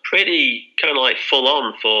 that's pretty kind of like full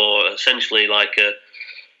on for essentially like a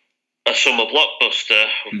summer blockbuster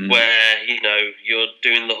where, you're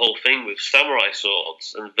doing the whole thing with samurai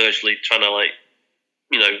swords and virtually trying to like,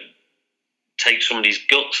 take somebody's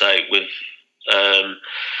guts out with,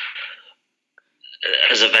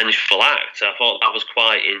 as a vengeful act. I thought that was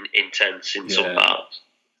quite intense in some parts.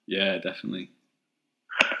 Yeah, definitely.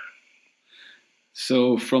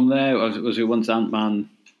 So from there, once Ant-Man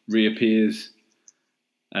reappears,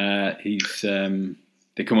 they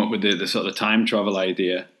come up with the sort of time travel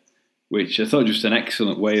idea, which I thought just an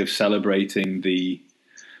excellent way of celebrating the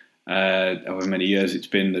however many years it's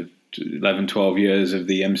been, the 11, 12 years of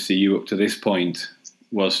the MCU up to this point,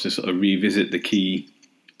 was to sort of revisit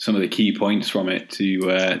some of the key points from it to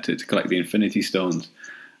collect the Infinity Stones.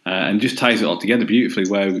 And just ties it all together beautifully,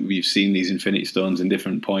 where we've seen these Infinity Stones in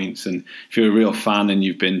different points. And if you're a real fan and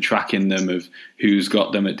you've been tracking them of who's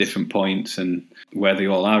got them at different points and where they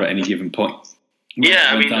all are at any given point. Yeah,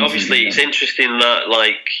 I mean, obviously it's interesting that,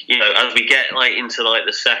 like, as we get like into like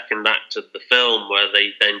the second act of the film, where they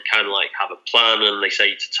then kind of like have a plan and they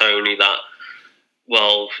say to Tony that,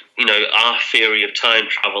 well, our theory of time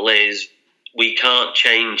travel is we can't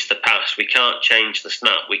change the past, we can't change the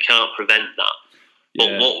snap, we can't prevent that.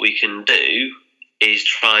 But what we can do is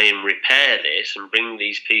try and repair this and bring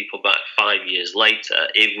these people back 5 years later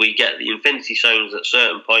if we get the Infinity Stones at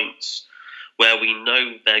certain points where we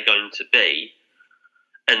know they're going to be.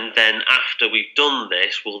 and then after we've done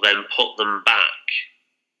this, we'll then put them back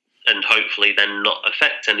and hopefully then not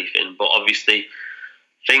affect anything. But obviously,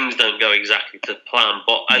 things don't go exactly to plan.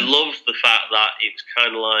 But I love the fact that it's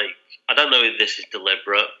kind of like, I don't know if this is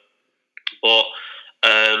deliberate, but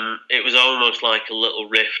it was almost like a little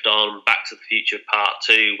riff on Back to the Future Part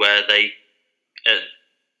 2, where they,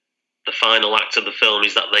 the final act of the film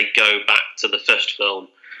is that they go back to the first film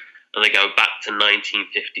and they go back to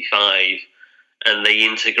 1955 and they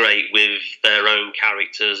integrate with their own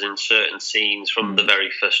characters in certain scenes from the very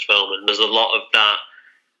first film. And there's a lot of that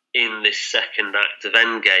in this second act of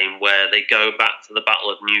Endgame, where they go back to the Battle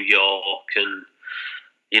of New York and,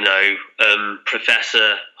 you know,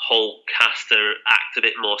 Professor Hulk has to act a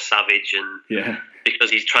bit more savage, and because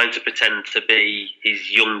he's trying to pretend to be his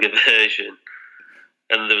younger version.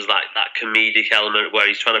 And there was like that comedic element where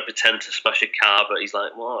he's trying to pretend to smash a car, but he's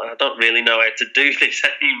like, well, I don't really know how to do this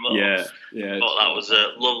anymore. Yeah. I thought that was a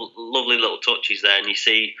lovely little touches there. And you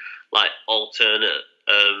see like alternate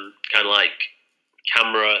kind of like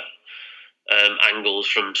camera angles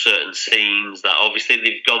from certain scenes that obviously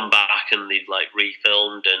they've gone back and they've like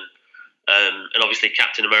refilmed, and obviously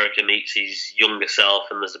Captain America meets his younger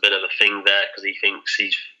self, and there's a bit of a thing there because he thinks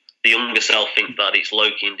the younger self thinks that it's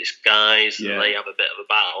Loki in disguise, and they have a bit of a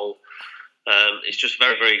battle. It's just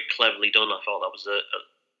very, very cleverly done. I thought that was a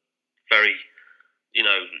very, you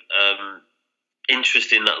know,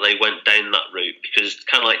 interesting that they went down that route, because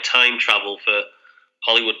kind of like time travel for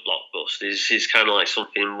Hollywood blockbusters is kind of like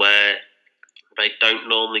something where they don't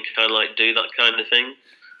normally kind of like do that kind of thing.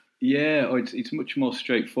 Yeah, it's much more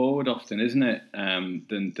straightforward often, isn't it,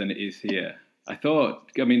 than it is here. I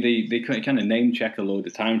mean, they kind of name check a load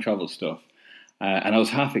of time travel stuff, and I was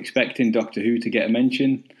half expecting Doctor Who to get a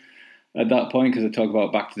mention at that point, because they talk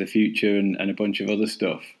about Back to the Future and a bunch of other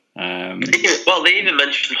stuff. Well, they even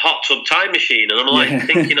mentioned Hot Tub Time Machine, and I'm like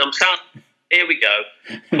thinking, here we go.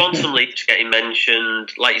 Quantum Leap's getting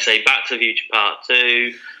mentioned, like you say, Back to the Future Part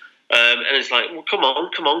 2, and it's like, well, come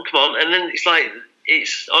on, and then it's like,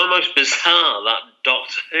 it's almost bizarre that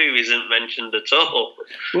Doctor Who isn't mentioned at all.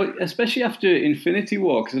 Well, especially after Infinity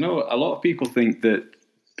War, because I know a lot of people think that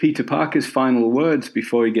Peter Parker's final words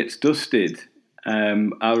before he gets dusted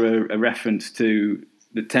are a reference to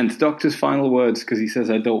the 10th Doctor's final words, because he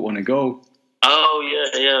says, I don't want to go.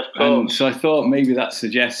 Oh, yeah, of course. And so I thought maybe that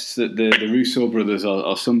suggests that the Russo brothers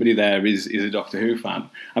or somebody there is a Doctor Who fan.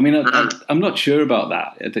 I mean, I'm not sure about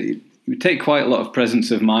that. It would take quite a lot of presence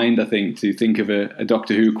of mind, I think, to think of a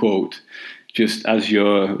Doctor Who quote just as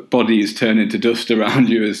your body is turning to dust around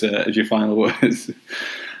you as your final words.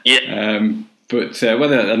 Yeah. But I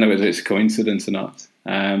don't know whether it's a coincidence or not.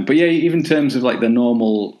 But yeah, even in terms of like the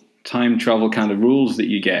normal time travel kind of rules that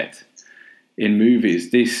you get in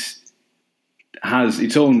movies, this has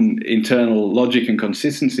its own internal logic and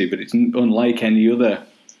consistency, but it's unlike any other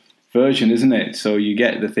version, isn't it? So you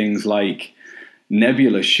get the things like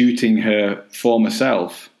Nebula shooting her former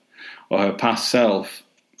self or her past self,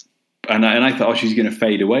 and I thought, she's going to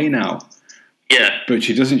fade away now. Yeah. But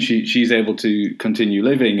she doesn't. She's able to continue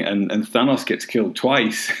living, and Thanos gets killed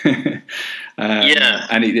twice.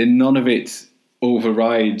 And none of it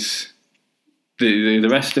overrides the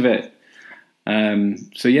rest of it.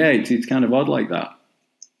 So yeah, it's kind of odd like that.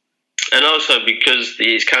 And also because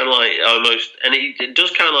it's kind of like almost, and it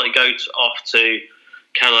does kind of like go off to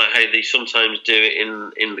kind of like how they sometimes do it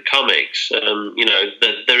in the comics. You know,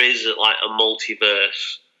 there is like a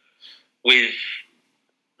multiverse with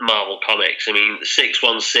Marvel Comics. I mean,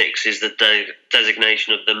 616 is the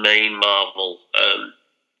designation of the main Marvel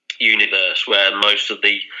universe where most of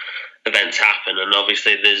the events happen, and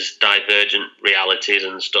obviously there's divergent realities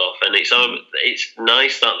and stuff, and it's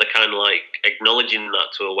nice that they're kind of like acknowledging that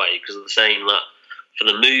to a way, because they're saying that for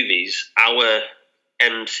the movies, our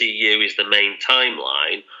MCU is the main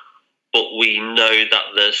timeline, but we know that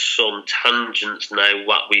there's some tangents now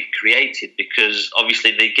what we've created, because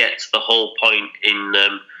obviously they get to the whole point in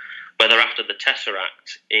where they're after the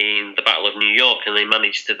Tesseract in the Battle of New York, and they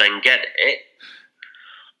manage to then get it,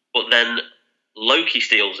 but then Loki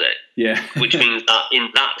steals it. Yeah. Which means that in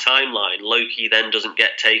that timeline, Loki then doesn't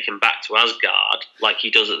get taken back to Asgard like he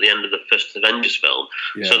does at the end of the first Avengers film.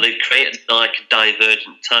 Yeah. So they've created like a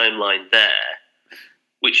divergent timeline there,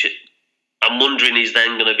 which I'm wondering is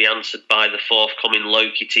then going to be answered by the forthcoming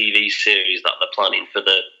Loki TV series that they're planning for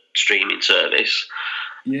the streaming service.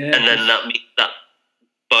 Yeah. And then that means that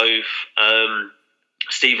both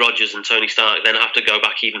Steve Rogers and Tony Stark then have to go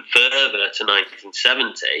back even further to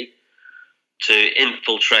 1970 to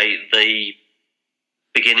infiltrate the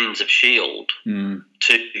beginnings of S.H.I.E.L.D.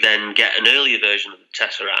 To then get an earlier version of the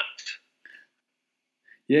Tesseract.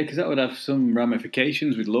 Yeah, because that would have some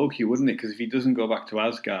ramifications with Loki, wouldn't it? Because if he doesn't go back to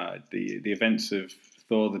Asgard, the events of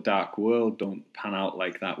Thor: The Dark World don't pan out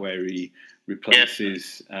like that, where he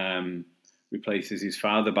replaces replaces his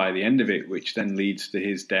father by the end of it, which then leads to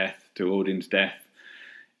his death, to Odin's death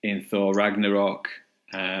in Thor Ragnarok.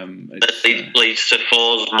 It leads to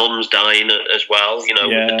Thor's mum's dying as well, with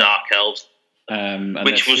the Dark Elves,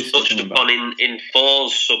 which was touched upon in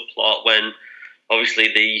Thor's subplot when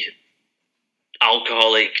obviously the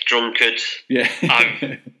alcoholic drunkard, I've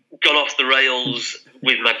gone off the rails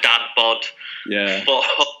with my dad bod.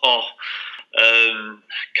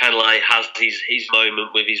 Kind of like has his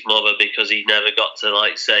moment with his mother because he never got to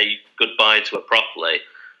like say goodbye to her properly,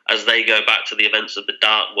 as they go back to the events of the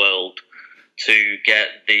Dark World to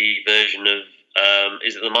get the version of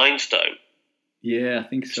is it the Mind Stone? Yeah, I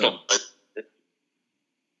think so.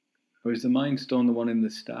 Or is the Mind Stone the one in the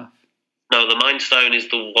staff? No, the Mind Stone is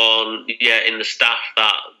the one, in the staff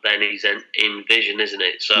that then he's in Vision, isn't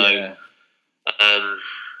it? So,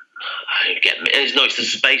 it's the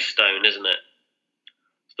Space Stone, isn't it?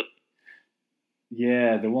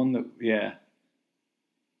 The one that, Yeah,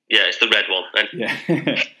 it's the red one. Yeah,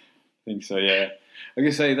 I think so, yeah. I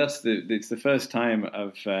can say it's the first time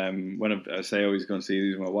I've, when I say I always go and see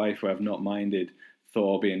these with my wife, where I've not minded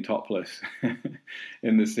Thor being topless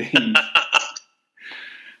in the scenes.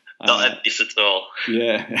 Not obvious at all.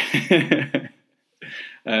 Yeah.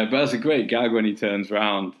 But that's a great gag when he turns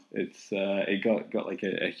round. It got like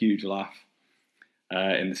a huge laugh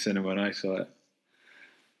in the cinema when I saw it.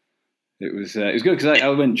 It was good because I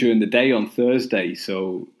went during the day on Thursday,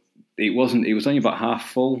 so it was only about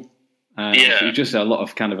half full. So it was just a lot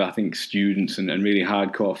of kind of, I think, students and really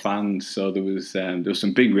hardcore fans. So there was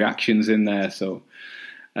some big reactions in there. So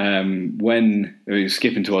when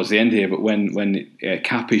skipping towards the end here, but when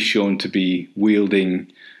Cap is shown to be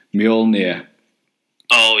wielding Mjolnir.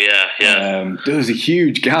 Oh yeah. There was a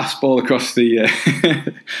huge gasp all across the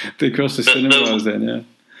cinema I was in. Yeah.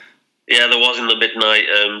 Yeah, there was in the midnight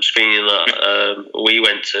screening that we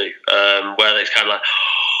went to, where it's kind of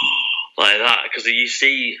like that, because you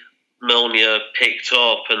see Mjolnir picked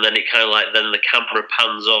up, and then it kind of then the camera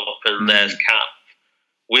pans up, and there's Cap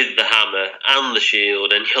with the hammer and the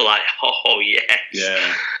shield, and you're like, oh yes,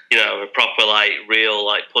 a proper real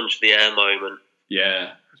punch the air moment.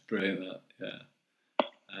 Yeah, it's brilliant that. Yeah.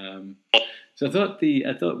 So I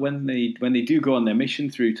thought when they do go on their mission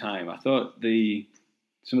through time, I thought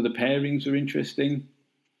some of the pairings were interesting.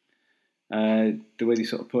 The way they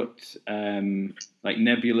sort of put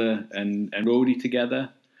Nebula and Rhodey together,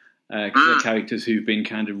 because they're characters who've been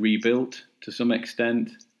kind of rebuilt to some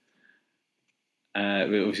extent.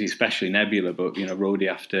 Obviously, especially Nebula, but Rhodey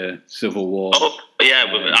after Civil War. Oh yeah,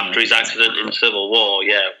 after his accident in Civil War,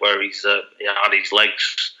 where he's had his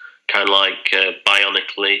legs kind of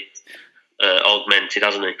bionically augmented,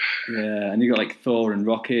 hasn't he? Yeah, and you got Thor and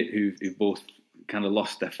Rocket, who've both kind of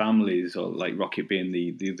lost their families, or Rocket being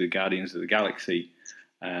the Guardians of the Galaxy,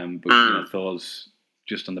 but Thor's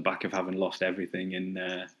just on the back of having lost everything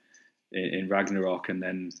in Ragnarok, and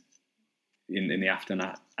then in the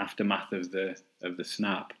aftermath of the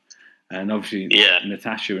snap, and obviously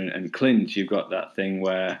Natasha and Clint, you've got that thing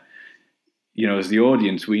where as the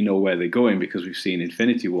audience we know where they're going because we've seen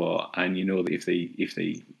Infinity War, and that if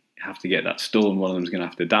they have to get that stone, one of them's going to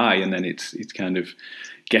have to die, and then it's kind of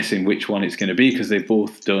guessing which one it's going to be, because they've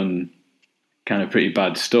both done kind of pretty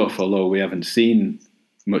bad stuff, although we haven't seen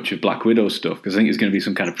much of Black Widow stuff, because I think there's going to be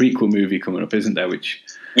some kind of prequel movie coming up, isn't there?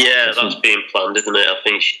 That's being planned, isn't it? I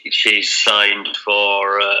think she's signed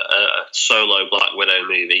for a solo Black Widow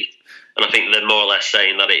movie, and I think they're more or less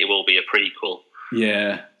saying that it will be a prequel.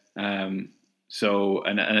 Yeah. So,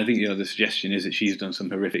 and I think the suggestion is that she's done some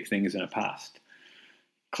horrific things in her past.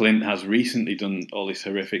 Clint has recently done all this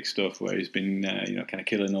horrific stuff where he's been, kind of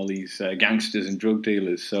killing all these gangsters and drug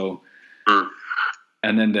dealers. So,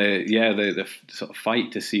 and then the sort of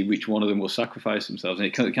fight to see which one of them will sacrifice themselves, and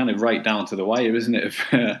it kind of right down to the wire, isn't it,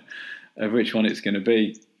 of which one it's going to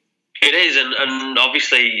be? It is, and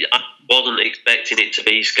obviously I wasn't expecting it to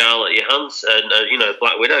be Scarlett Johansson,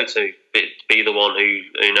 Black Widow to be the one who,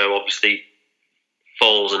 obviously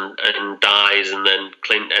falls and dies, and then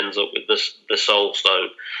Clint ends up with the Soul Stone.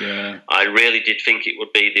 Yeah. I really did think it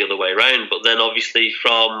would be the other way around, but then obviously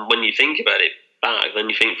from when you think about it back, then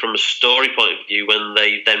you think from a story point of view, when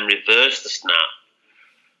they then reverse the snap,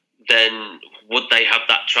 then would they have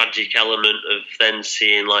that tragic element of then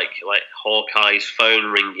seeing like Hawkeye's phone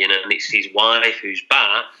ringing and it's his wife who's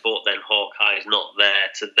back, but then Hawkeye's not there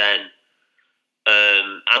to then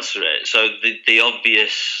answer it. So the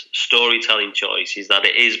obvious storytelling choice is that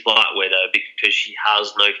it is Black Widow because she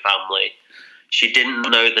has no family. she didn't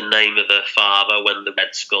know the name of her father when the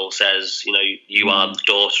Red Skull says, you know, you are the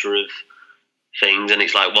daughter of things, and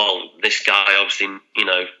it's like, well, this guy obviously, you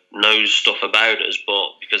know, knows stuff about us,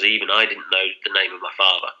 but because even I didn't know the name of my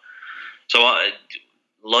father. So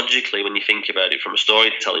logically, when you think about it from a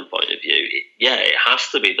storytelling point of view, it has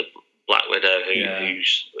to be the Black Widow who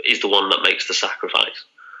is the one that makes the sacrifice.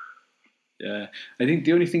 Yeah, I think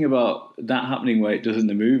the only thing about that happening where it does in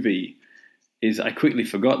the movie is I quickly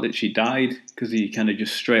forgot that she died, because he kind of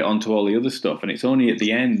just straight onto all the other stuff, and it's only at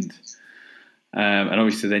the end. And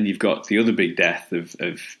obviously then you've got the other big death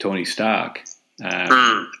of Tony Stark.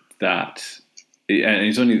 That, and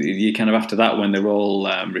it's only you kind of after that when they're all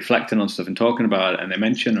reflecting on stuff and talking about it, and they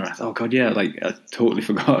mention her. I thought, oh god, yeah, like I totally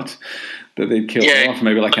forgot that they'd killed her off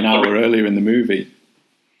maybe like an hour earlier in the movie.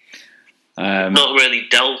 Not really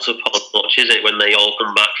dealt upon much, is it? When they all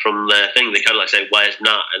come back from their thing, they kind of like say, "Where's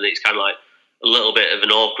Nat?" And it's kind of like a little bit of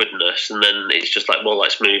an awkwardness, and then it's just like, well,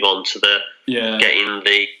 let's move on to the getting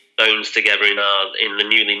the stones together in the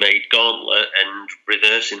newly made gauntlet and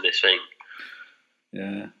reversing this thing.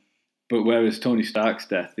 Yeah, but whereas Tony Stark's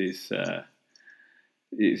death is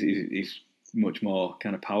much more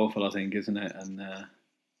kind of powerful, I think, isn't it? And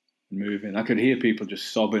moving. I could hear people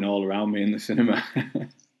just sobbing all around me in the cinema.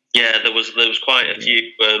 Yeah, there was quite a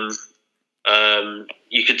few.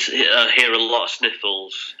 You could hear a lot of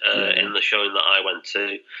sniffles in the showing that I went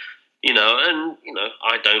to. You know, and you know,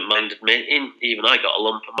 I don't mind admitting, even I got a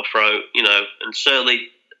lump in my throat. You know, and certainly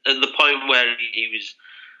at the point where he was,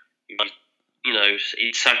 you know,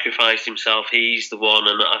 he sacrificed himself. He's the one,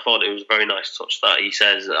 and I thought it was a very nice touch that he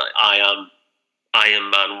says, "I am Iron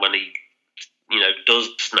Man," when he, you know, does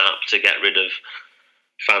snap to get rid of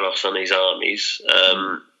Thanos and his armies.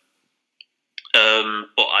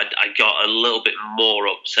 But I got a little bit more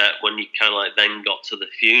upset when you kind of like then got to the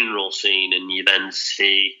funeral scene, and you then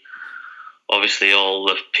see obviously all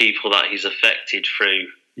the people that he's affected through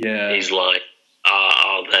his life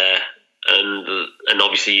are there, and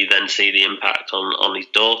obviously you then see the impact on his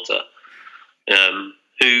daughter,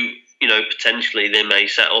 who, you know, potentially they may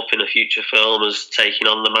set up in a future film as taking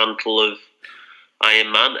on the mantle of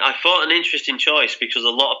Iron Man. I thought an interesting choice, because a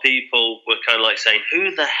lot of people were kind of like saying,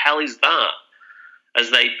 "Who the hell is that?" As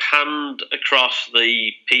they panned across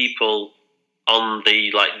the people on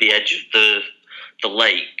the edge of the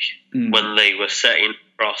lake when they were setting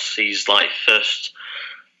across his like first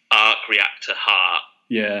arc reactor heart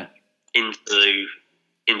into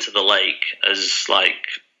the lake, as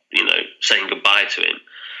like, you know, saying goodbye to him.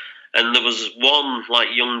 And there was one like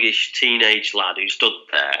youngish teenage lad who stood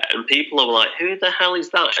there, and people were like, "Who the hell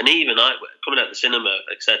is that?" And even I, coming out of the cinema,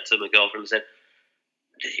 I said to my girlfriend, I said,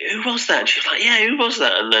 "Who was that?" And she was like, "Yeah, who was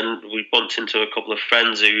that?" And then we bumped into a couple of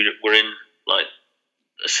friends who were in like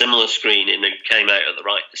a similar screening and came out at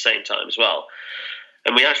the same time as well.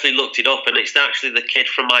 And we actually looked it up, and it's actually the kid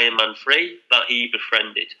from Iron Man 3 that he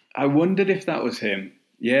befriended. I wondered if that was him.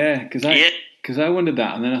 Yeah, because I wondered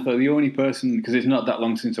that, and then I thought the only person, because it's not that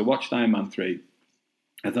long since I watched Iron Man 3,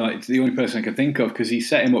 I thought it's the only person I could think of, because he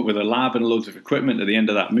set him up with a lab and loads of equipment at the end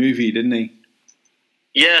of that movie, didn't he?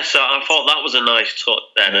 Yeah, so I thought that was a nice touch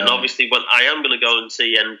then. And obviously, when I am going to go and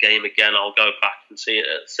see Endgame again, I'll go back and see it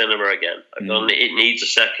at the cinema again. It needs a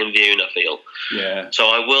second viewing, I feel. Yeah. So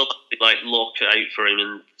I will like look out for him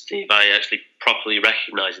and see if I actually properly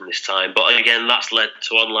recognise him this time. But again, that's led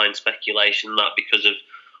to online speculation that because of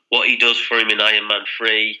what he does for him in Iron Man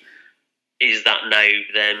 3, is that now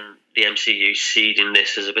then the MCU seeding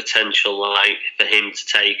this as a potential like for him to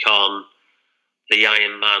take on the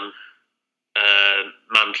Iron Man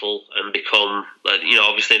mantle and become, you know,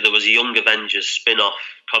 obviously there was a Young Avengers spin-off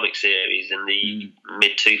comic series in the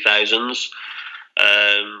mid-2000s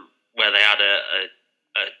where they had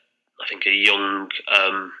I think a young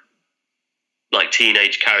like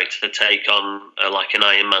teenage character take on like an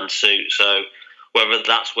Iron Man suit. So whether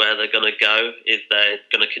that's where they're going to go, if they're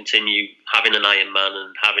going to continue having an Iron Man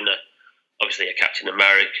and having obviously a Captain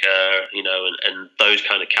America, you know, and those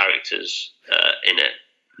kind of characters in it.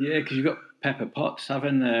 Yeah, because you've got Pepper Potts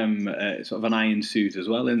having sort of an iron suit as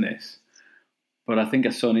well in this. But I think I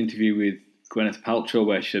saw an interview with Gwyneth Paltrow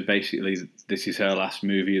where she said basically this is her last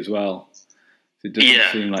movie as well. So it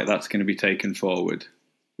doesn't seem like that's going to be taken forward,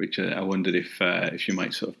 which I wondered if she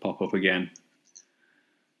might sort of pop up again.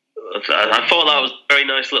 I thought that was a very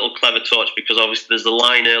nice little clever touch, because obviously there's a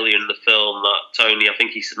line earlier in the film that Tony, I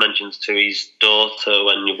think he mentions to his daughter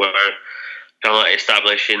when you were kind of like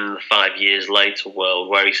establishing the 5 years later world,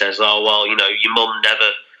 where he says, "Oh, well, you know, your mum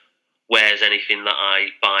never wears anything that I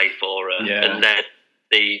buy for her." Yeah. And then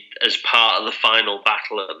as part of the final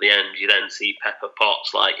battle at the end, you then see Pepper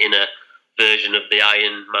Potts like in a version of the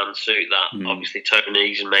Iron Man suit that obviously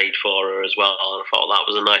Tony's made for her as well. And I thought that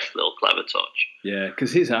was a nice little clever touch. Yeah,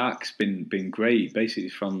 because his arc's been great, basically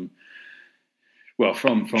from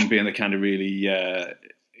being the kind of really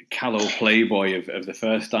callow playboy of the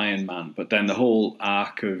first Iron Man, but then the whole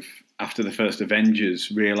arc of after the first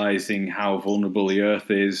Avengers, realizing how vulnerable the Earth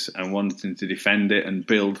is and wanting to defend it and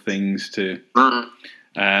build things to.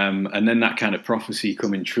 And then that kind of prophecy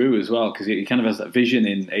coming true as well, because he kind of has that vision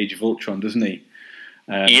in Age of Ultron, doesn't he?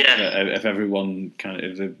 Of everyone kind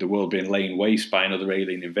of the world being laid waste by another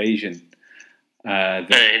alien invasion.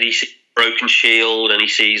 And he sees broken shield, and he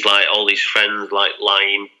sees like all these friends like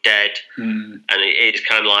lying dead, and it's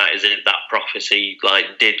kind of like as if that prophecy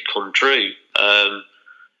like did come true.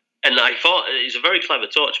 And I thought it was a very clever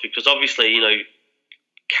touch because obviously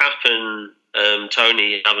Cap and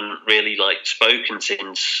Tony haven't really like spoken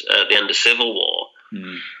since the end of Civil War,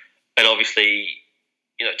 and obviously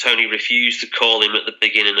Tony refused to call him at the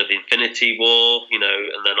beginning of Infinity War, and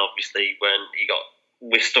then obviously when he got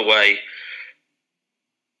whisked away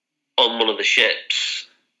on one of the ships,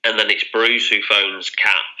 and then it's Bruce who phones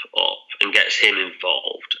Cap up and gets him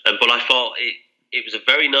involved. But I thought it was a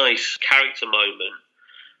very nice character moment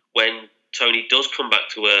when Tony does come back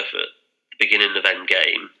to Earth at the beginning of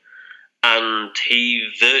Endgame. And he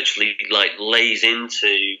virtually like lays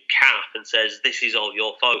into Cap and says, "This is all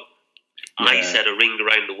your fault. Yeah. I said a ring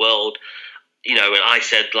around the world, and I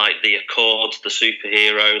said like the Accords, the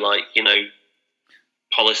superhero,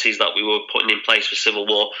 policies that we were putting in place for Civil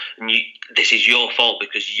War, and this is your fault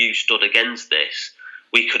because you stood against this.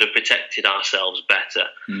 We could have protected ourselves better."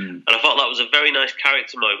 And I thought that was a very nice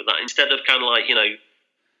character moment. That instead of kind of like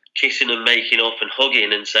kissing and making up and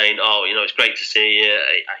hugging and saying, "Oh, it's great to see you.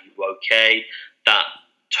 Are you okay?" That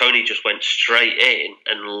Tony just went straight in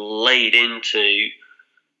and laid into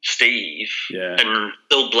Steve, and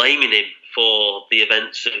still blaming him for the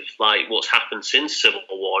events of like what's happened since Civil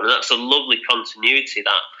War. And that's a lovely continuity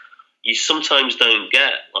that you sometimes don't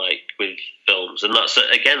get like with films. And that's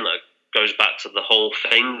again that goes back to the whole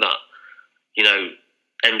thing that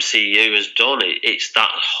MCU has done. It's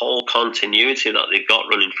that whole continuity that they've got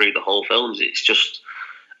running through the whole films. It's just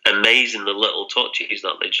amazing the little touches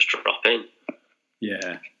that they just drop in.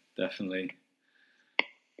 Yeah, definitely.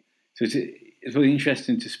 So it's really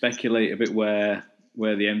interesting to speculate a bit where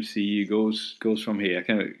the MCU goes from here,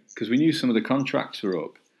 because we knew some of the contracts were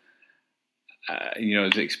up. It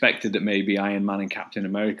was expected that maybe Iron Man and Captain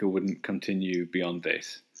America wouldn't continue beyond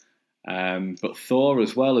this. But Thor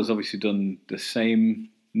as well has obviously done the same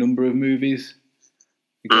number of movies,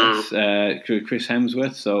 I guess, Chris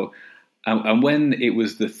Hemsworth. So, and when it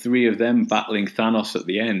was the three of them battling Thanos at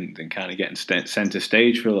the end and kind of getting centre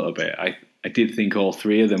stage for a little bit, I did think all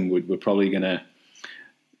three of them were probably going to,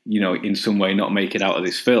 in some way not make it out of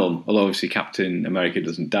this film. Although obviously Captain America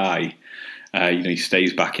doesn't die. He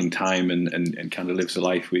stays back in time and kind of lives a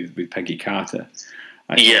life with Peggy Carter.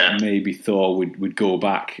 I thought maybe Thor would go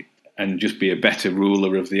back and just be a better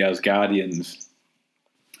ruler of the Asgardians.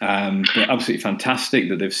 But absolutely fantastic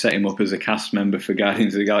that they've set him up as a cast member for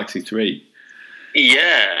Guardians of the Galaxy 3.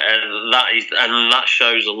 Yeah, and that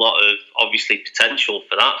shows a lot of obviously potential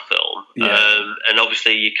for that film. Yeah. And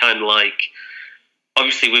obviously you kind of like,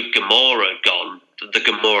 obviously with Gamora gone, the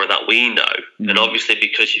Gamora that we know, and obviously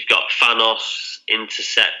because you've got Thanos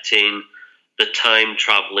intercepting the time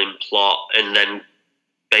traveling plot, and then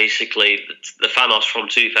basically the Thanos from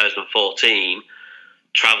 2014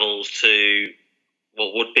 travels to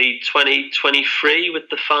what would be 2023 with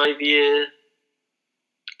the 5-year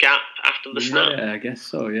gap after the snap. Yeah, I guess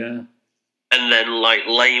so, yeah. And then like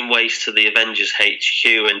laying waste to the Avengers HQ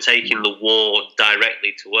and taking the war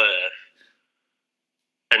directly to Earth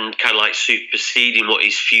and kind of like superseding what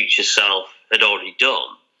his future self had already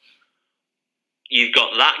done. You've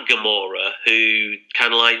got that Gamora who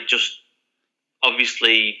kind of like just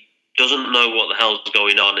obviously doesn't know what the hell's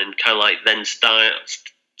going on and kind of like then starts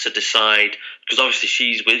to decide, because obviously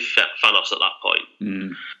she's with Thanos at that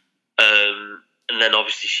point. And then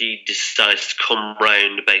obviously she decides to come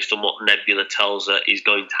round based on what Nebula tells her is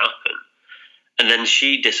going to happen. And then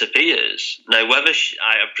she disappears. Now,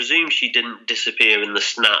 I presume she didn't disappear in the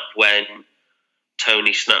snap when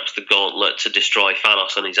Tony snaps the gauntlet to destroy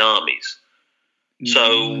Thanos and his armies.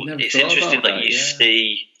 So it's interesting that you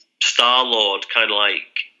see Star-Lord kind of like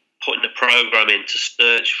putting a program in to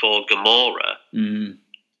search for Gamora,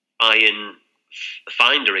 Iron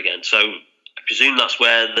find her again. So I presume that's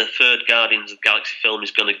where the third Guardians of the Galaxy film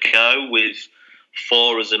is going to go, with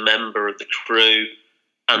Thor as a member of the crew,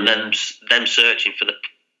 and then them searching for the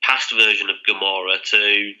past version of Gamora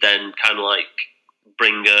to then kind of like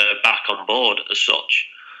bring her back on board as such.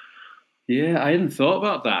 Yeah, I hadn't thought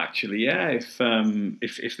about that actually. Yeah, if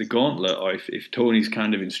the gauntlet, or if Tony's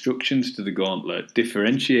kind of instructions to the gauntlet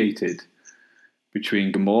differentiated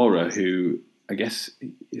between Gamora, who I guess,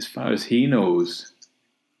 as far as he knows,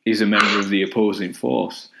 is a member of the opposing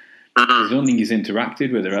force. I don't think he's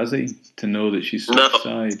interacted with her, has he? To know that she's switched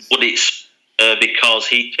sides. But it's because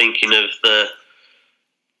he's thinking of the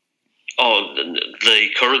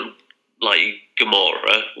current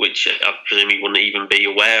Gamora, which I presume he wouldn't even be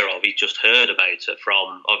aware of. He just heard about her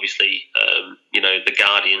from obviously the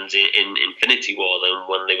Guardians in Infinity War. Then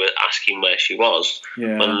when they were asking where she was,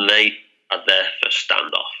 when they had their first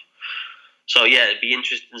standoff. So yeah, it'd be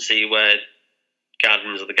interesting to see where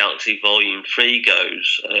Guardians of the Galaxy Volume 3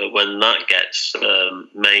 goes when that gets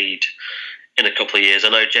made in a couple of years. I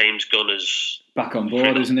know James Gunn is back on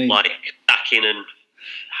board, isn't he? Stacking and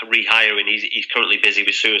rehiring. He's currently busy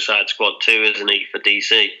with Suicide Squad 2, isn't he, for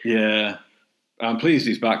DC? Yeah. I'm pleased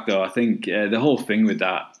he's back, though. I think the whole thing with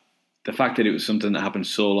that, the fact that it was something that happened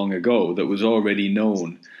so long ago, that was already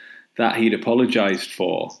known, that he'd apologised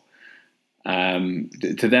for,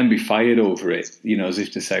 to then be fired over it, as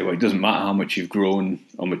if to say, well, it doesn't matter how much you've grown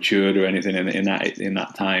or matured or anything in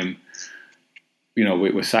that time,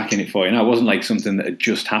 we're sacking it for you. Now, it wasn't like something that had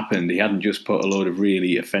just happened. He hadn't just put a load of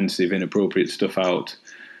really offensive, inappropriate stuff out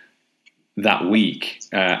that week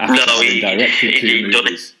after having directed two movies. Done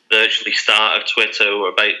it virtually start of Twitter or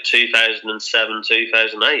about 2007,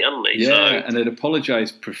 2008, hadn't he? Yeah, and had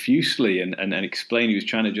apologised profusely and explained he was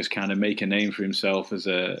trying to just kind of make a name for himself as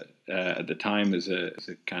at the time as a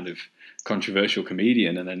kind of controversial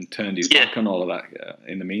comedian, and then turned his back on all of that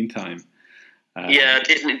in the meantime.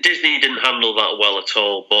 Disney didn't handle that well at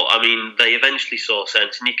all, but I mean, they eventually saw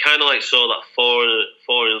sense, and you kind of saw that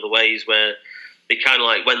four other ways where they kind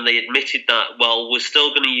of when they admitted that, well, we're still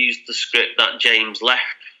going to use the script that James left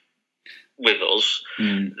with us,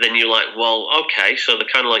 then you're like, well, okay, so they're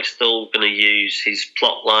kind of still going to use his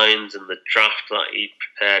plot lines and the draft that he'd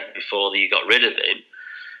prepared before you got rid of him,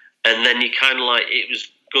 and then you kind of it was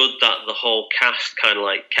good that the whole cast kind of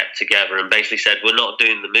kept together and basically said, we're not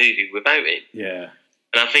doing the movie without him. Yeah.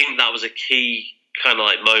 And I think that was a key kind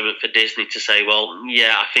of moment for Disney to say, well,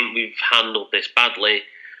 yeah, I think we've handled this badly.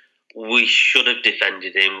 We should have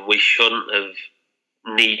defended him. We shouldn't have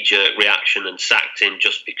knee-jerk reaction and sacked him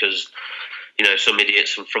just because, some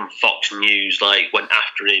idiots from Fox News went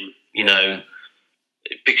after him,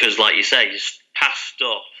 because like you say, just past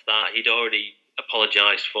stuff that he'd already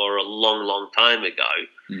apologised for a long, long time ago.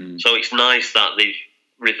 So it's nice that they've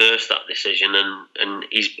reversed that decision and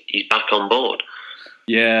he's back on board.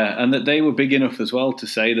 Yeah, and that they were big enough as well to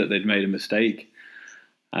say that they'd made a mistake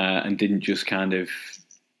and didn't just kind of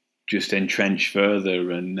just entrench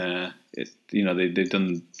further, and they've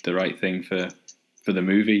done the right thing for the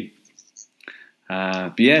movie.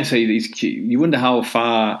 But yeah, so you wonder how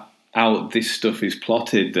far out this stuff is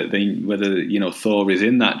plotted, that whether Thor is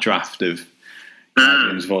in that draft of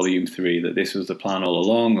Guardians Volume 3, that this was the plan all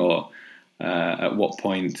along, or at what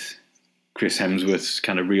point Chris Hemsworth's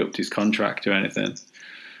kind of re-upped his contract or anything.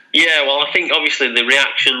 Yeah, well, I think obviously the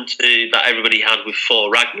reaction that everybody had with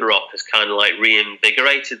Thor Ragnarok has kind of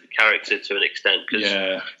reinvigorated the character to an extent.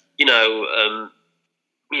 Because,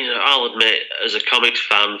 I'll admit, as a comics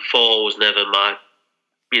fan, Thor was never my,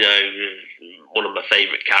 one of my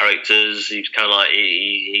favourite characters. He was kind of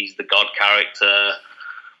he's the god character.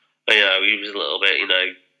 He was a little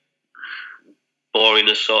bit, boring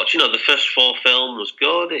as such. The first Thor film was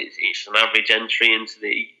good. It's an average entry into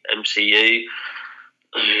the MCU.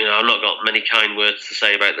 I've not got many kind words to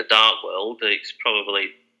say about the Dark World. It's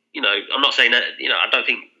probably, I'm not saying that, I don't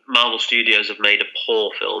think Marvel Studios have made a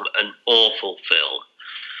poor film, an awful film.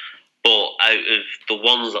 But out of the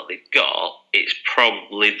ones that they've got, it's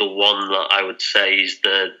probably the one that I would say is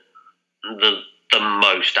the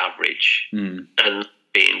most average. And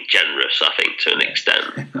being generous, I think, to an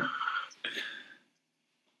extent.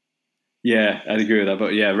 Yeah, I'd agree with that.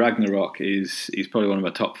 But yeah, Ragnarok is probably one of my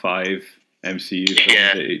top 5 MCU films.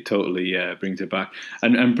 Yeah. It totally brings it back.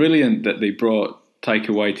 And brilliant that they brought Taika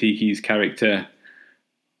Waititi's character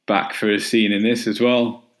back for a scene in this as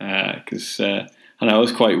well. Because I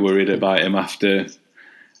was quite worried about him after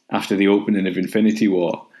the opening of Infinity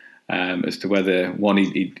War, as to whether, one,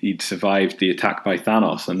 he'd survived the attack by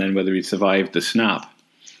Thanos, and then whether he'd survived the snap.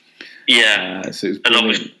 Yeah, so it was and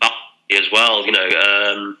obviously as well,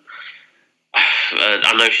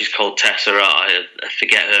 I know she's called Tessa. I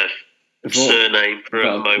forget her surname for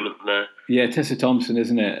a moment there. Yeah, Tessa Thompson,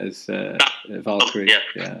 isn't it, as Valkyrie?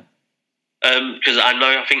 Yeah. Because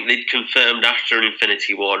I think they'd confirmed after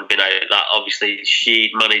Infinity War had been out that obviously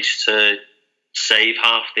she'd managed to save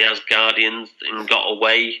half the Asgardians and got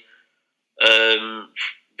away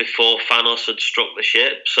before Thanos had struck the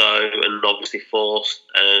ship. So, and obviously Force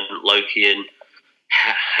and Loki and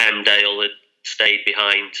Heimdall had stayed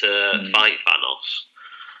behind to fight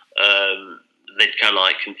Thanos. They'd kind of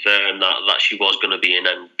like confirmed that she was going to be in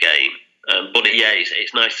Endgame. But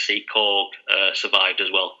it's nice to see Korg survived as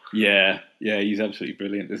well. Yeah, he's absolutely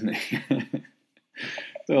brilliant, isn't he?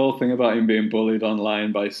 The whole thing about him being bullied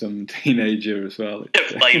online by some teenager as well.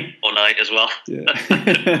 Played all night as well.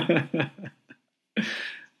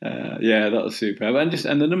 Yeah, that was superb, and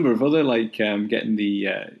the number of other getting the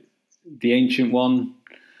Ancient One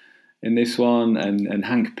in this one, and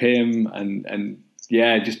Hank Pym, and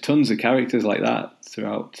just tons of characters like that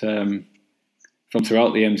throughout from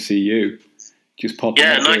throughout the MCU, just popping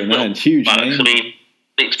up here and there, and huge names. I mean,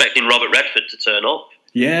 expecting Robert Redford to turn up.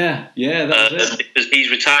 Yeah, that was it. Because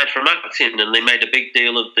he's retired from acting, and they made a big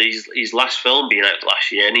deal of his last film being out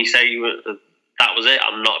last year, and he said that was it.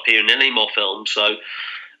 I'm not appearing in any more films. So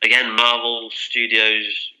again, Marvel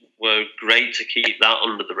Studios were great to keep that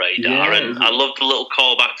under the radar, and I loved the little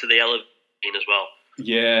callback to the elevator scene as well.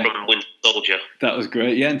 Yeah, from Winter Soldier. That was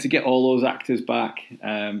great. Yeah, and to get all those actors back.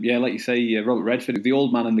 Like you say, Robert Redford, The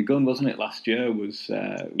Old Man and the Gun, wasn't it? Last year was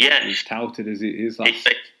touted as his last.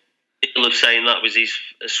 People are saying that was his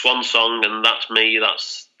swan song, and that's me.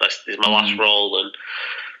 That's my last role,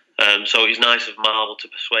 and so it's nice of Marvel to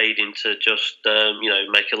persuade him to just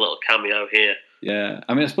make a little cameo here. Yeah,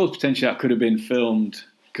 I mean, I suppose potentially that could have been filmed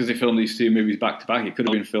because they filmed these two movies back to back. It could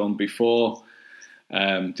have been filmed before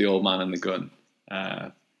The Old Man and the Gun.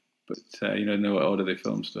 But know what order they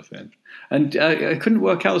filmed stuff in. And I couldn't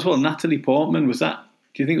work out as well. Natalie Portman, was that?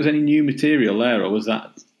 Do you think there was any new material there, or was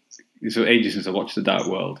that? It's ages since I watched The Dark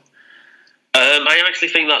World. I actually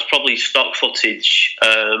think that's probably stock footage.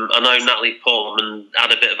 I know Natalie Portman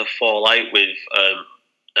had a bit of a fallout with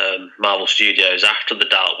Marvel Studios after The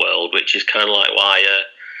Dark World, which is kind of like why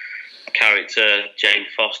character Jane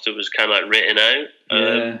Foster was kind of like written out.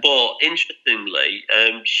 But interestingly,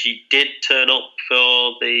 she did turn up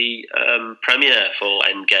for the premiere for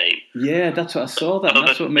Endgame. Yeah, that's what I saw.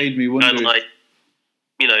 That's what made me wonder. Kind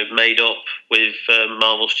of made up with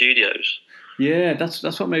Marvel Studios. Yeah, that's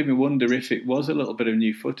what made me wonder if it was a little bit of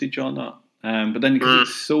new footage or not. But then because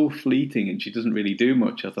it's so fleeting and she doesn't really do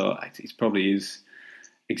much, I thought it probably is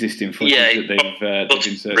existing footage that they've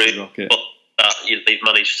inserted Rocket. But they've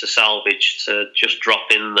managed to salvage to just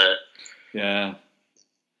drop in there. Yeah.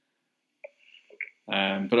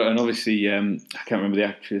 And obviously, I can't remember the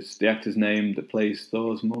actor's name that plays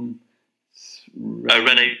Thor's mum.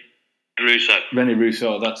 Rene Russo. Rene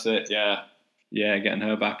Russo, that's it. Yeah, getting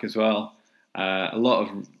her back as well. A lot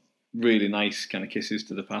of really nice kind of kisses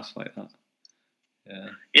to the past like that.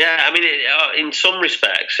 Yeah. I mean, in some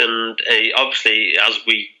respects, and obviously,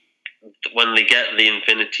 when they get the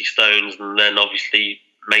Infinity Stones, and then obviously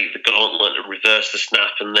make the gauntlet and reverse the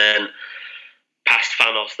snap, and then past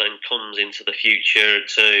Thanos then comes into the future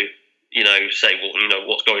to say, well,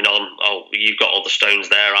 what's going on? Oh, you've got all the stones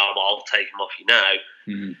there. I'll take them off you now.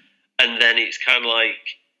 Mm-hmm. And then it's kind of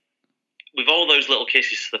like, with all those little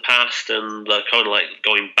kisses to the past, and the kind of like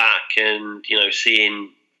going back and seeing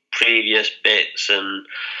previous bits and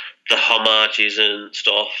the homages and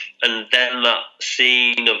stuff, and then that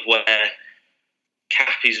scene of where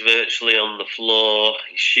Cap is virtually on the floor,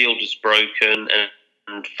 his shield is broken,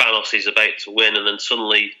 and Thanos is about to win, and then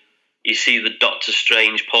suddenly you see the Doctor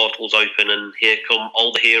Strange portals open, and here come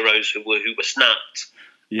all the heroes who were snapped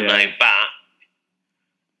now back.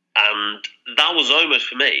 And that was almost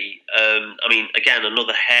for me. I mean, again,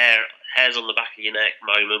 another hairs on the back of your neck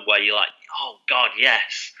moment where you're like, oh God,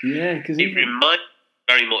 yes. Yeah, because it reminds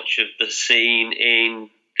very much of the scene in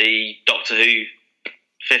the Doctor Who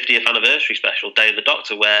 50th anniversary special, Day of the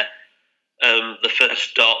Doctor, where the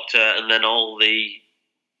first Doctor and then all the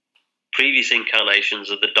previous incarnations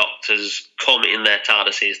of the Doctors come in their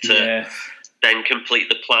TARDISes to then complete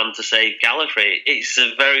the plan to save Gallifrey. It's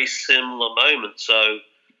a very similar moment. So,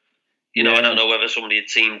 I don't know whether somebody had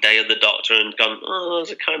seen Day of the Doctor and gone, oh,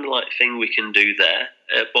 there's a kind of like thing we can do there.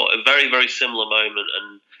 But a very, very similar moment,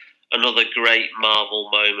 and another great Marvel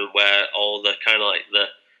moment where all the kind of like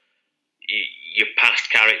your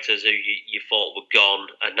past characters who you thought were gone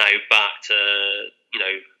are now back to,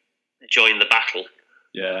 join the battle.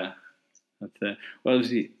 Yeah. Well,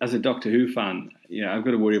 obviously, as a Doctor Who fan, I've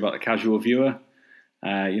got to worry about the casual viewer.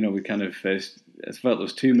 We kind of felt there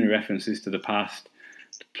was too many references to the past.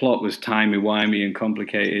 The plot was timey-wimey and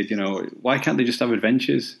complicated. Why can't they just have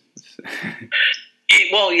adventures?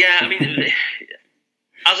 Well, yeah, I mean,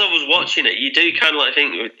 as I was watching it, you do kind of like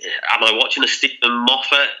think, am I watching a Stephen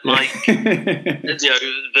Moffat version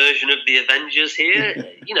of the Avengers here?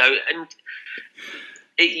 And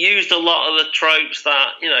it used a lot of the tropes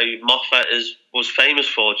that Moffat was famous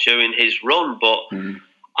for during his run. But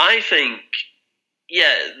I think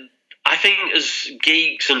as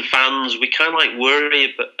geeks and fans, we kind of like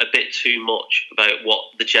worry a bit too much about what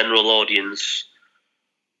the general audience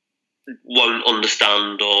won't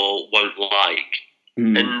understand or won't like.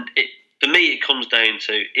 And for me, it comes down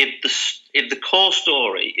to if the core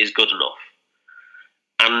story is good enough,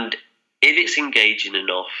 and if it's engaging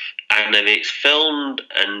enough, and if it's filmed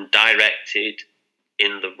and directed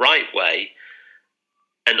in the right way,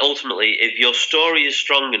 and ultimately, if your story is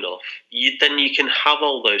strong enough, then you can have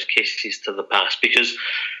all those kisses to the past, because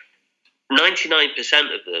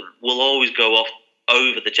 99% of them will always go off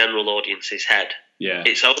over the general audience's head. Yeah,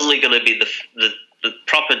 it's only going to be the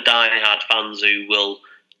proper die-hard fans who will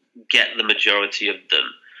get the majority of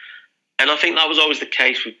them. And I think that was always the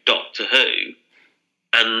case with Doctor Who,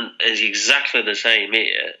 and is exactly the same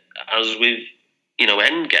here as with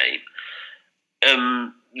Endgame.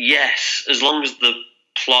 Yes, as long as the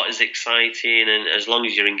plot is exciting and as long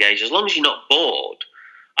as you're engaged, as long as you're not bored,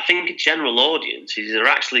 I think general audiences are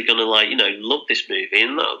actually going to love this movie,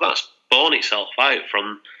 and that's borne itself out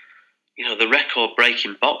from the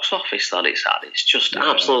record-breaking box office that it's had. It's just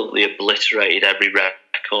absolutely obliterated every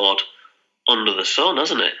record under the sun,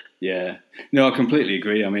 hasn't it? Yeah. No, I completely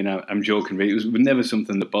agree. I mean, I'm joking. It was never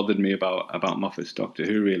something that bothered me about Moffat's Doctor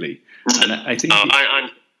Who, really. And I think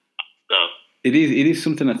it is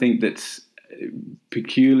something I think that's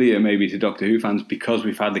peculiar maybe to Doctor Who fans because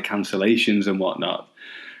we've had the cancellations and whatnot.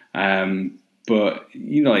 But,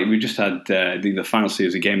 we just had the final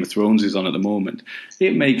series of Game of Thrones is on at the moment.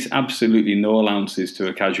 It makes absolutely no allowances to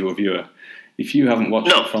a casual viewer. If you haven't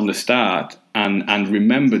watched it from the start and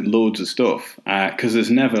remembered loads of stuff, because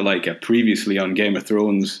there's never like a previously on Game of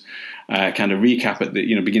Thrones kind of recap at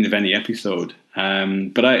the beginning of any episode.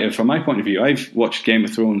 But from my point of view, I've watched Game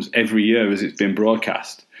of Thrones every year as it's been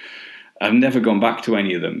broadcast. I've never gone back to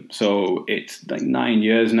any of them. So it's like 9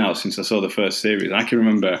 years now since I saw the first series. I can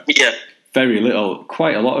remember very little.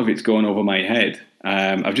 Quite a lot of it's going over my head.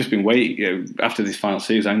 I've just been waiting. After this final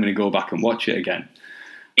series, I'm going to go back and watch it again.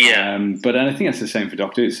 Yeah. But I think that's the same for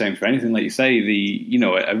Doctor Who. It's the same for anything. Like you say,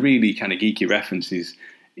 a really kind of geeky reference is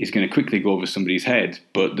going to quickly go over somebody's head.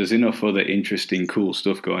 But there's enough other interesting, cool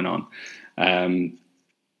stuff going on.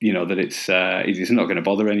 That it's not going to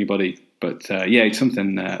bother anybody. But it's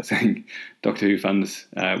something I think Doctor Who fans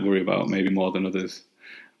worry about maybe more than others,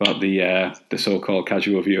 about the so-called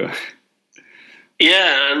casual viewer.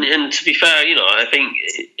 Yeah, and to be fair, I think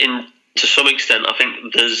to some extent, I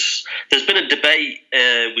think there's been a debate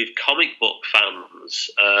with comic book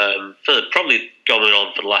fans for probably going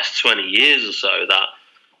on for the last 20 years or so that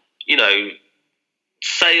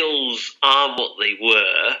sales aren't what they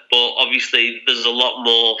were, but obviously there's a lot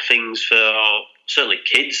more things for certainly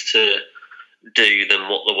kids to do than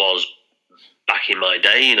what there was back in my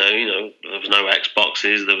day. There was no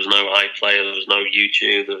Xboxes, there was no iPlayer, there was no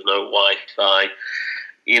YouTube, there was no Wi-Fi,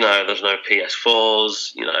 there's no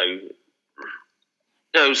PS4s,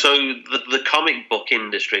 so the comic book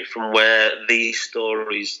industry, from where these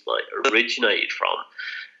stories originated from,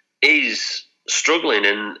 is struggling.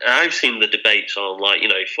 And I've seen the debates on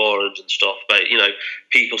forums and stuff about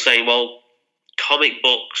people saying, well, comic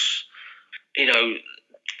books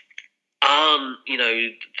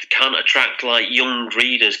can't attract young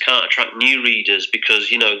readers, can't attract new readers because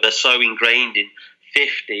they're so ingrained in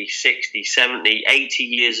 50, 60, 70, 80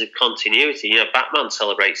 years of continuity. Batman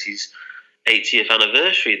celebrates his 80th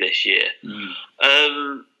anniversary this year.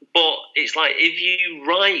 But it's like, if you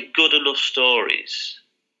write good enough stories,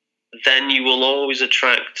 then you will always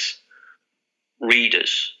attract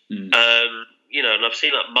readers. And I've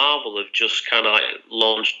seen that Marvel have just kind of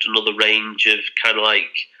launched another range of kind of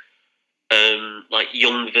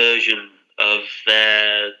young version of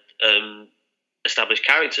their established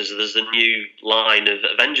characters. There's a new line of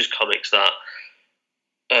Avengers comics that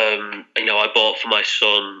I bought for my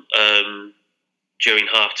son during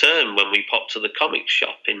half term when we popped to the comic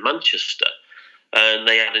shop in Manchester, and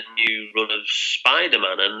they had a new run of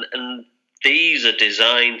Spider-Man, and these are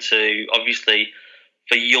designed to, obviously,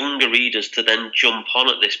 for younger readers to then jump on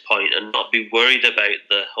at this point and not be worried about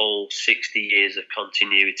the whole 60 years of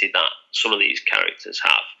continuity that some of these characters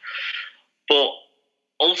have. But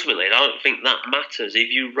ultimately, I don't think that matters.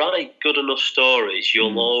 If you write good enough stories,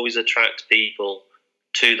 you'll always attract people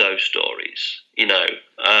to those stories,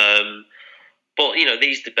 But But,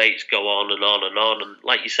 these debates go on and on and on. And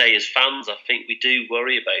like you say, as fans, I think we do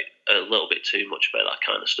worry about a little bit too much about that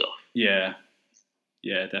kind of stuff. Yeah.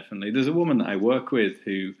 Yeah, definitely. There's a woman that I work with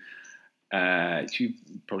who, she's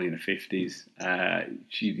probably in her 50s.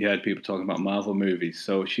 She heard people talking about Marvel movies.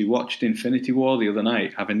 So she watched Infinity War the other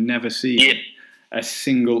night, having never seen a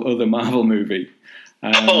single other Marvel movie.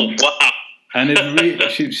 Oh, wow. And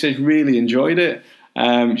she said really enjoyed it.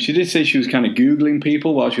 She did say she was kind of Googling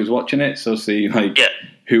people while she was watching it, so see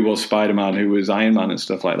who was Spider-Man, who was Iron Man and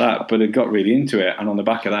stuff like that, but it got really into it, and on the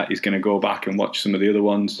back of that he's going to go back and watch some of the other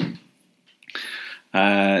ones.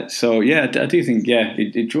 So yeah, I do think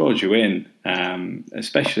it draws you in,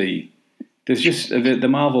 especially there's just the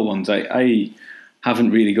Marvel ones. I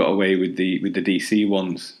haven't really got away with the DC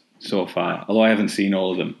ones so far, although I haven't seen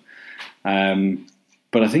all of them.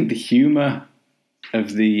 But I think the humour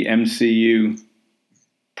of the MCU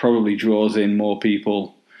probably draws in more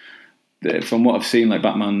people. From what I've seen, like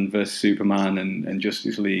Batman vs Superman and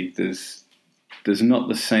Justice League, there's not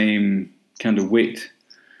the same kind of wit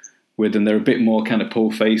with them. They're a bit more kind of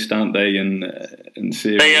pull-faced, aren't they, and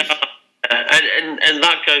serious. They are, and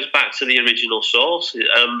that goes back to the original source.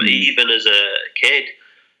 Even as a kid,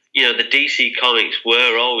 the DC comics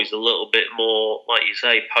were always a little bit more, like you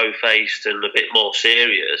say, po-faced and a bit more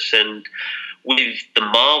serious. And with the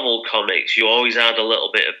Marvel comics, you always had a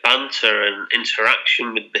little bit of banter and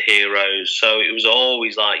interaction with the heroes. So it was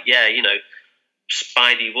always like,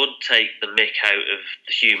 Spidey would take the mick out of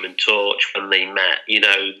the Human Torch when they met.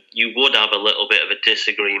 You would have a little bit of a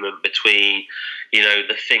disagreement between,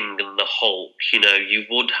 the Thing and the Hulk. You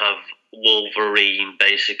would have Wolverine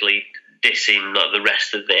basically dissing the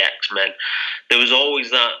rest of the X-Men. There was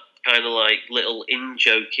always that kind of like little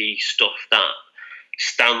in-jokey stuff that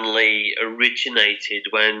Stan Lee originated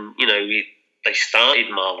when, they started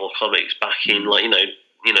Marvel Comics back in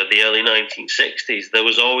the early 1960s. There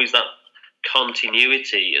was always that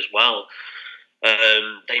continuity as well.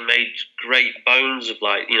 They made great bones of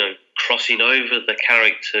crossing over the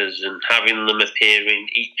characters and having them appear in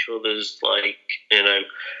each other's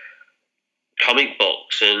comic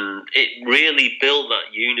books, and it really built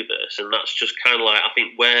that universe. And that's just kind of I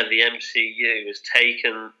think where the MCU has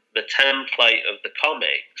taken the template of the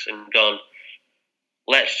comics and gone,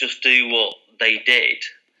 let's just do what they did.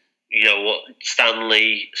 What Stan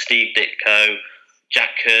Lee, Steve Ditko, Jack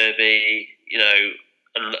Kirby,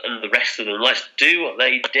 and the rest of them. Let's do what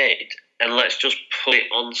they did, and let's just put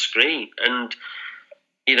it on screen. And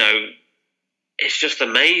it's just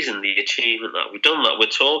amazing the achievement that we've done. That we're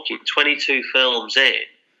talking 22 films in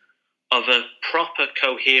of a proper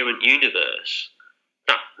coherent universe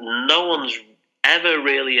that no one's ever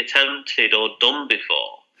really attempted or done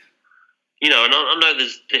before. And I know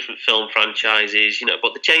there's different film franchises,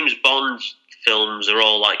 but the James Bond films are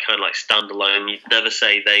all kind of standalone. You'd never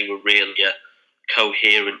say they were really a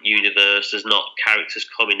coherent universe. There's not characters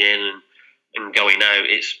coming in and going out.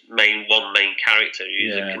 It's one main character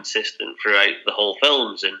who's consistent throughout the whole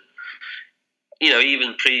films. And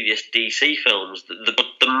even previous DC films,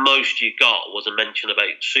 the most you got was a mention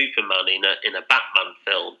about Superman in a Batman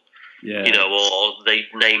film. Or they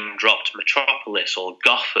name dropped Metropolis or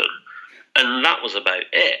Gotham, and that was about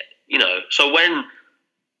it. So when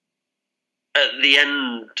at the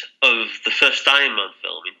end of the first Iron Man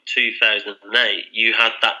film in 2008, you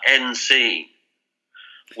had that end scene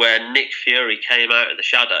where Nick Fury came out of the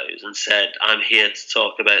shadows and said, "I'm here to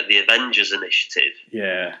talk about the Avengers Initiative."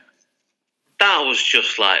 Yeah. That was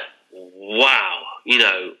just wow,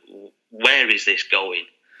 where is this going?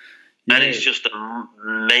 Yeah. And it's just an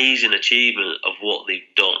amazing achievement of what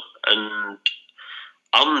they've done. And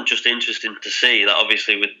I'm just interested to see that,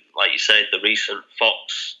 obviously, with, like you said, the recent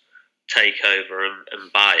Fox takeover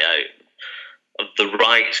and buyout, of the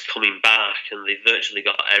rights coming back, and they've virtually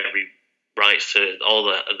got every rights to all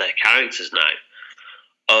their characters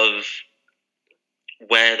now, of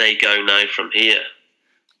where they go now from here.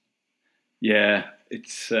 Yeah,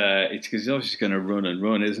 it's because obviously going to run and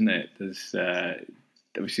run, isn't it? There's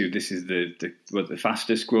obviously this is the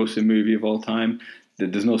fastest grossing movie of all time.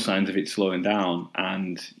 There's no signs of it slowing down,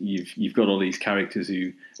 and you've got all these characters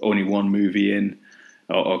who only one movie in,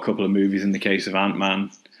 or a couple of movies in the case of Ant-Man.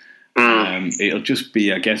 It'll just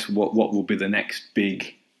be, I guess, what will be the next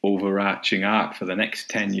big overarching arc for the next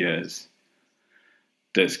 10 years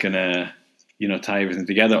that's gonna tie everything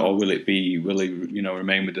together, or will it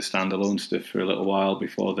remain with the standalone stuff for a little while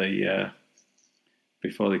before they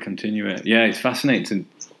continue it? Yeah, it's fascinating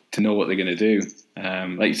to know what they're going to do.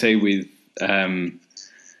 Like you say, with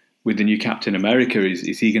the new Captain America,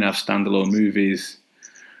 is he going to have standalone movies,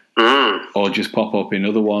 or just pop up in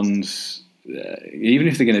other ones? even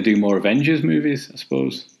if they're going to do more Avengers movies, I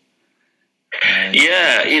suppose.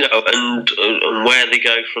 Yeah, and where they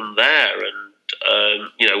go from there,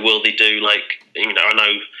 and will they do I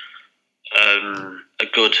know a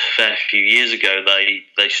good fair few years ago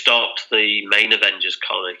they stopped the main Avengers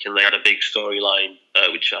comic and they had a big storyline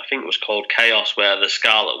which I think was called Chaos, where the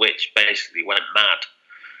Scarlet Witch basically went mad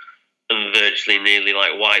and virtually nearly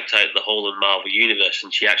wiped out the whole of Marvel Universe,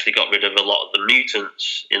 and she actually got rid of a lot of the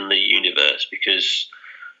mutants in the universe because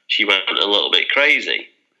she went a little bit crazy.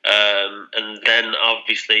 And then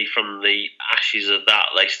obviously from the ashes of that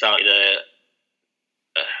they started a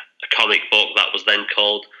comic book that was then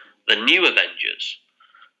called The New Avengers,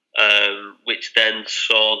 which then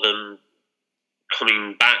saw them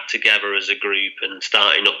coming back together as a group and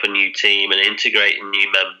starting up a new team and integrating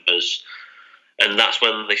new members. And that's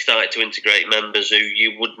when they started to integrate members who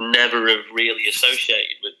you would never have really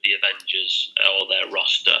associated with the Avengers or their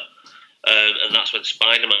roster. And that's when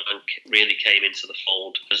Spider-Man really came into the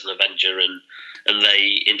fold as an Avenger, and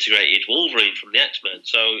they integrated Wolverine from the X-Men.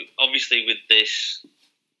 So obviously with this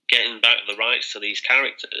getting back the rights to these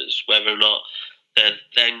characters, whether or not they're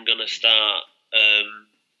then going to start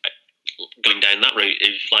going down that route,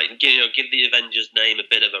 is give the Avengers name a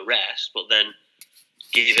bit of a rest, but then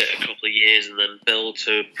give it a couple of years and then build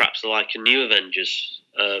to perhaps a new Avengers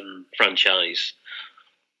franchise.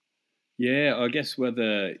 Yeah, I guess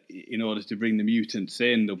whether in order to bring the mutants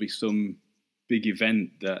in, there'll be some big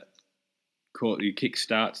event that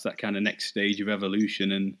kick-starts that kind of next stage of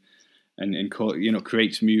evolution and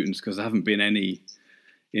creates mutants, because there haven't been any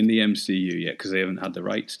in the MCU yet because they haven't had the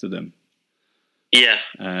rights to them. Yeah.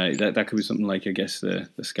 That could be something like, I guess, the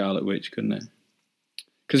Scarlet Witch, couldn't it?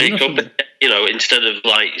 Instead of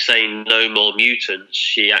saying no more mutants,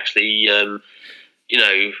 she actually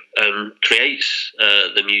creates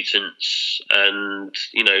the mutants, and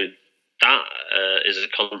that is a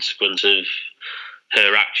consequence of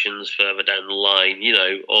her actions further down the line,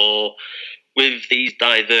 or with these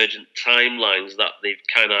divergent timelines that they've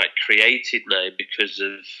kind of created now because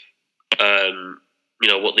of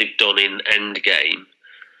what they've done in Endgame,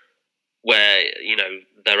 where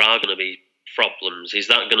there are going to be problems. Is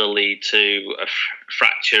that going to lead to a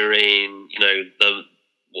fracture in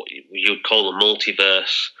what you would call the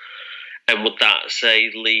multiverse? And would that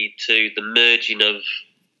lead to the merging of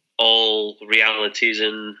all realities?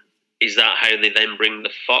 And is that how they then bring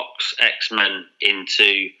the Fox X-Men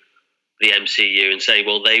into the MCU and say,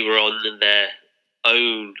 well, they were on their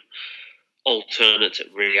own alternative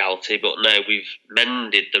reality, but now we've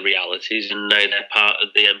mended the realities and now they're part of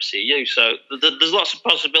the MCU? So there's lots of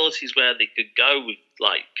possibilities where they could go with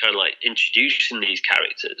introducing these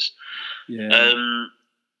characters. Yeah.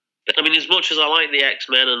 As much as I like the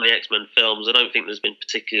X-Men and the X-Men films, I don't think there's been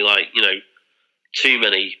particularly too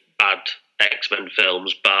many bad X-Men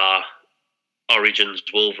films, bar Origins,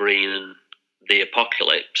 Wolverine, and the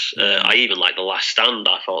Apocalypse. I even like The Last Stand.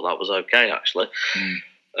 I thought that was okay, actually.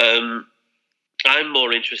 I'm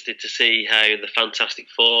more interested to see how the Fantastic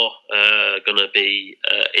Four are going to be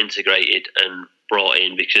integrated and brought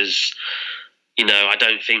in, because I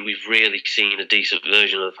don't think we've really seen a decent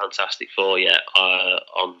version of the Fantastic Four yet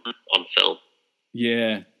on film.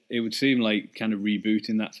 Yeah, it would seem like kind of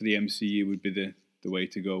rebooting that for the MCU would be the way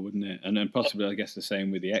to go, wouldn't it? And then possibly, I guess, the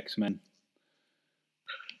same with the X-Men.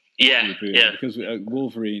 Yeah, yeah. Because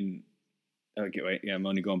Wolverine, I'm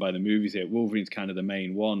only going by the movies here. Wolverine's kind of the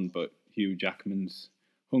main one, but Hugh Jackman's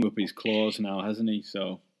hung up his claws now, hasn't he?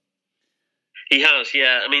 So he has,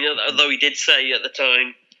 yeah. Although he did say at the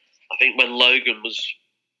time, I think when Logan was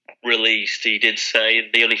released, he did say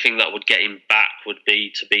the only thing that would get him back would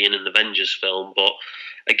be to be in an Avengers film. But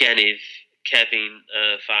again, if Kevin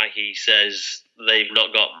Feige says they've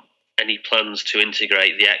not got any plans to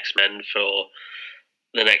integrate the X-Men for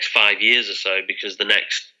the next 5 years or so, because the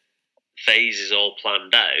next phase is all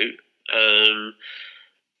planned out,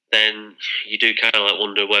 then you do kind of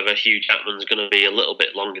wonder whether Hugh Jackman's going to be a little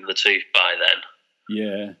bit long in the tooth by then.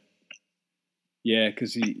 Yeah,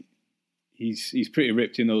 because he's pretty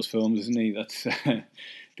ripped in those films, isn't he? That's I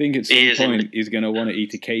think at some point he's going to want to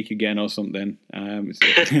eat a cake again or something.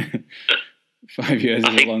 5 years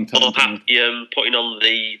is a long time. Putting on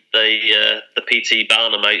the P.T.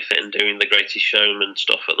 Barnum outfit and doing The Greatest Showman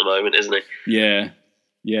stuff at the moment, isn't he?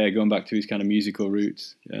 Yeah, going back to his kind of musical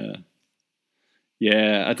roots.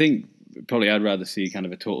 Yeah, I think probably I'd rather see kind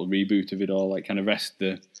of a total reboot of it all, kind of rest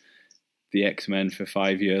the X-Men for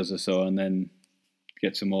 5 years or so and then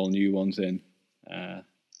get some all new ones in.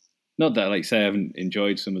 Not that, I haven't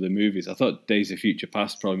enjoyed some of the movies. I thought Days of Future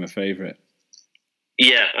Past probably my favourite.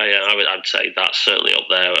 Yeah, I'd say that's certainly up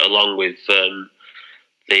there, along with the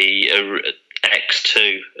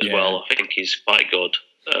X2 as well. I think is quite good.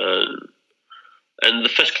 And the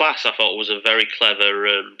First Class, I thought, was a very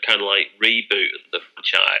clever kind of like reboot of the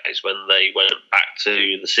franchise when they went back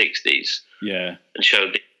to the 60s. Yeah. And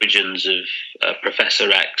showed the origins of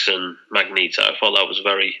Professor X and Magneto. I thought that was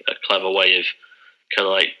a clever way of kind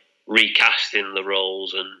of like recasting the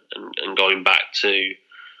roles and going back to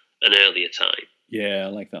an earlier time. Yeah, I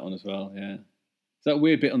like that one as well, yeah. There's that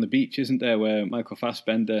weird bit on the beach, isn't there, where Michael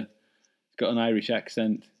Fassbender's got an Irish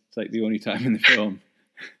accent. It's like the only time in the film.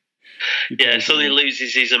 Suddenly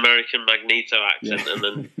loses his American Magneto accent and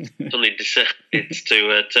then suddenly decides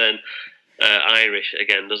to turn Irish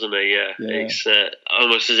again, doesn't he? Yeah. It's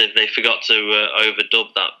almost as if they forgot to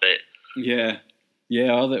overdub that bit. Yeah.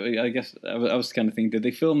 Yeah, I guess I was kind of thinking, did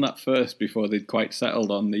they film that first before they'd quite settled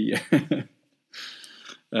on the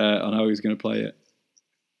on how he was going to play it?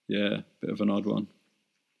 Yeah, bit of an odd one.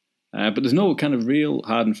 But there's no kind of real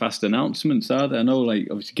hard and fast announcements, are there? I know, like,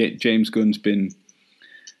 obviously James Gunn's been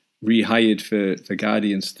rehired for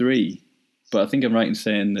Guardians 3, but I think I'm right in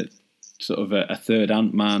saying that sort of a third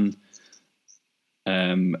Ant-Man,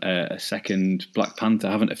 a second Black Panther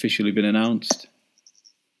haven't officially been announced.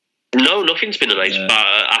 No, nothing's been announced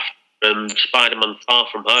after Spider-Man Far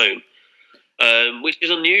From Home, which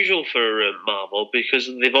is unusual for Marvel because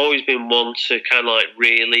they've always been one to kind of like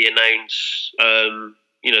really announce,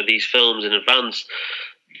 these films in advance.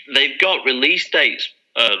 They've got release dates,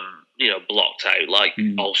 blocked out like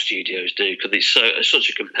all studios do because it's such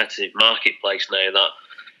a competitive marketplace now that,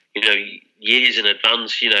 years in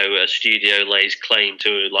advance, a studio lays claim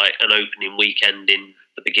to like an opening weekend in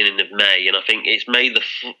the beginning of May, and I think it's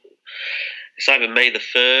it's either May the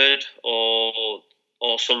 3rd or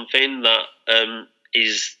something that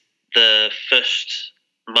is the first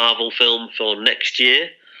Marvel film for next year.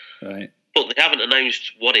 Right. But they haven't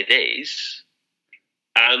announced what it is,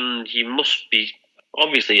 and you must be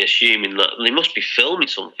obviously assuming that they must be filming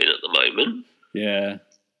something at the moment. Yeah.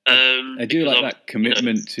 I do like that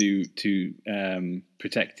commitment to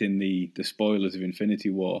protecting the spoilers of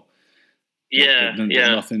Infinity War. Yeah,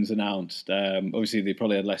 Nothing's announced. Obviously, they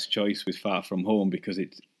probably had less choice with Far From Home because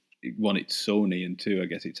it's Sony, and two, I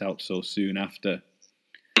guess it's out so soon after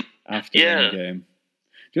Endgame.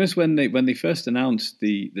 Just when they first announced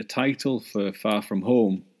the title for Far From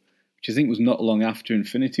Home, which I think was not long after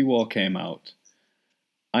Infinity War came out,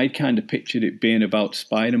 I kind of pictured it being about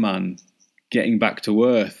Spider-Man getting back to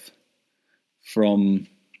Earth from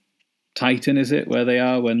Titan, is it, where they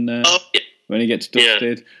are when he gets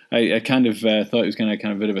dusted? Yeah. I kind of thought it was going to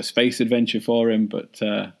kind of a bit of a space adventure for him, but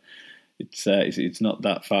it's not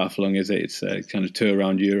that far flung, is it? It's kind of tour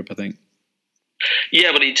around Europe, I think.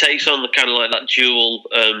 Yeah, but it takes on the kind of like that dual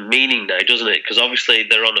meaning now, doesn't it? Because obviously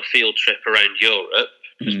they're on a field trip around Europe,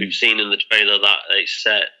 because we've seen in the trailer that it's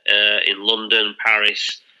set in London,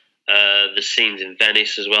 Paris. There's scenes in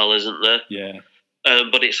Venice as well, isn't there? Yeah.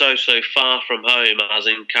 But it's also Far From Home, as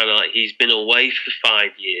in kind of like he's been away for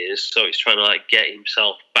 5 years, so it's trying to like get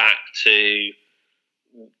himself back to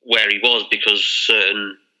where he was because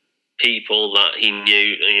certain people that he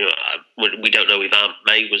knew, we don't know if Aunt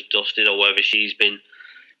May was dusted or whether she's been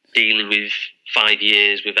dealing with 5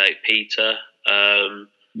 years without Peter.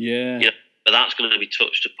 But that's going to be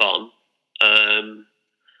touched upon.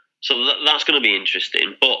 So that's going to be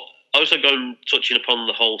interesting. But also touching upon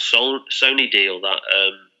the whole Sony deal that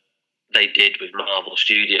they did with Marvel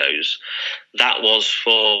Studios, that was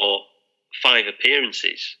for 5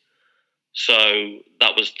 appearances. So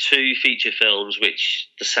that was 2 feature films, which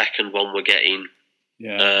the second one we're getting in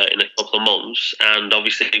a couple of months. And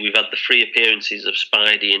obviously we've had the 3 appearances of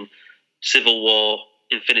Spidey in Civil War,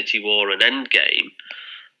 Infinity War and Endgame.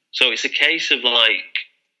 So it's a case of like,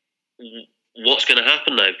 what's going to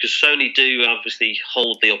happen now? Because Sony do obviously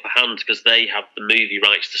hold the upper hand because they have the movie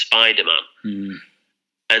rights to Spider-Man.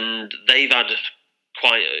 And they've had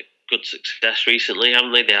quite a good success recently,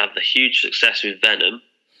 haven't they? They had the huge success with Venom,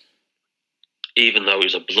 even though it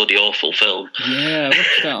was a bloody awful film. Yeah, I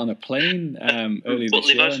watched that on a plane earlier this year. But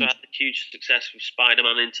they've also had the huge success with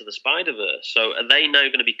Spider-Man Into the Spider-Verse. So are they now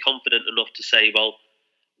going to be confident enough to say, well,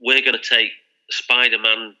 we're going to take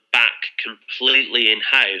Spider-Man back completely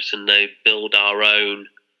in-house and now build our own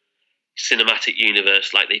cinematic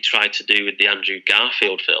universe like they tried to do with the Andrew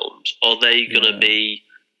Garfield films? Or are they going to be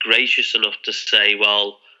gracious enough to say,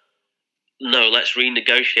 well, no, let's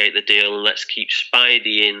renegotiate the deal and let's keep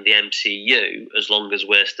Spidey in the MCU as long as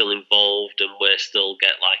we're still involved and we're still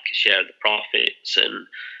get like a share of the profits and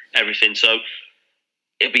everything. So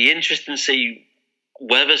it'll be interesting to see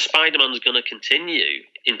whether Spider-Man's going to continue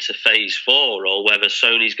into Phase 4 or whether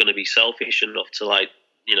Sony's going to be selfish enough to like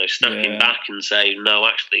snapping back and say, no,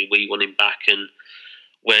 actually, we want him back, and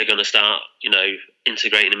we're going to start,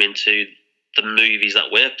 integrating him into the movies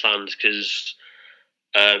that we're planned. Because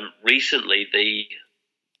recently, the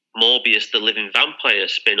Morbius, the Living Vampire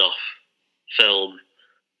spin-off film,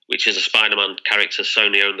 which is a Spider-Man character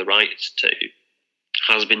Sony owned the rights to,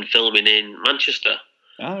 has been filming in Manchester.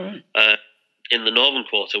 Oh, right. In the Northern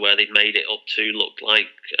Quarter, where they've made it up to look like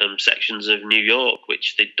sections of New York,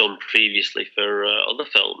 which they'd done previously for other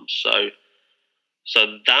films. So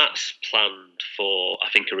that's planned for, I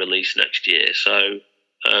think, a release next year. So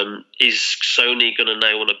is Sony going to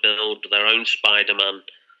now want to build their own Spider-Man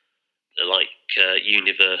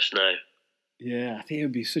universe now? Yeah, I think it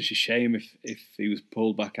would be such a shame if he was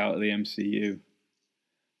pulled back out of the MCU.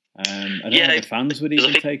 I don't know if the fans would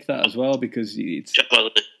even take that as well, because it's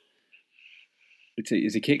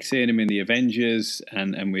he kicks in him in the Avengers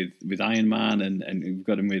and with Iron Man, and we've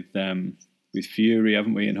got him with Fury,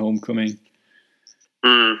 haven't we, in Homecoming?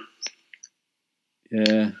 Mm.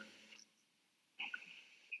 Yeah.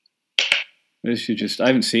 I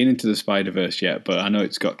haven't seen Into the Spider-Verse yet, but I know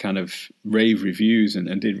it's got kind of rave reviews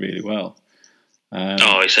and did really well. For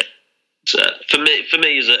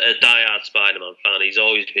me as a die-hard Spider-Man fan, he's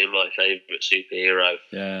always been my favourite superhero.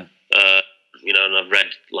 Yeah. And I've read,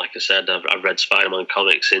 like I said, I've read Spider-Man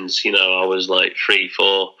comics since I was like 3,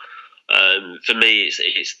 4. For me,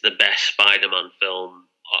 it's the best Spider-Man film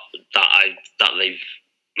that they've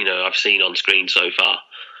I've seen on screen so far.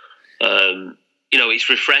 It's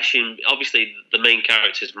refreshing. Obviously, the main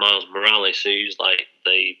character is Miles Morales, who's like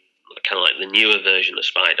the newer version of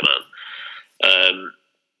Spider-Man.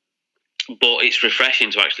 But it's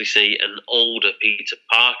refreshing to actually see an older Peter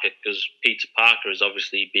Parker, because Peter Parker has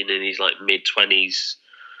obviously been in his mid-20s,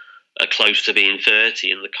 close to being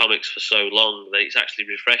 30 in the comics for so long that it's actually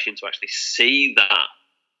refreshing to actually see that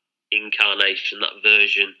incarnation, that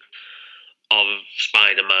version of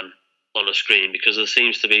Spider-Man on a screen, because there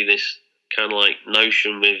seems to be this kind of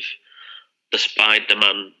notion with the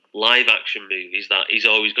Spider-Man live-action movies that he's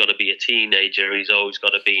always got to be a teenager, he's always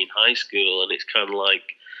got to be in high school, and it's kind of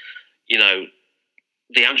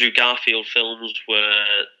the Andrew Garfield films were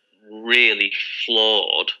really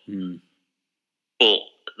flawed, but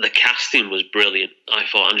the casting was brilliant. I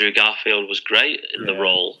thought Andrew Garfield was great in the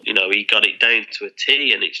role. He got it down to a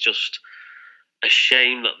T, and it's just a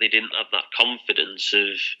shame that they didn't have that confidence of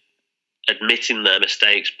admitting their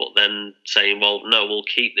mistakes, but then saying, well, no, we'll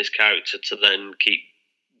keep this character to then keep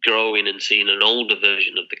growing and seeing an older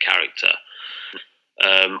version of the character.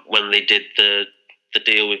 When they did the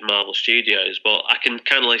deal with Marvel Studios, but I can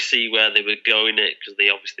kind of see where they were going it, because they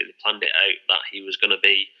planned it out that he was going to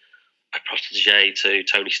be a protege to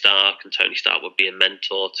Tony Stark, and Tony Stark would be a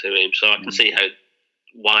mentor to him. So I can see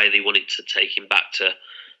why they wanted to take him back to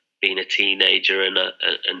being a teenager and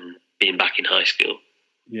being back in high school.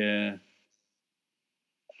 Yeah.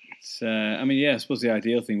 It's, I suppose the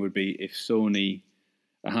ideal thing would be if Sony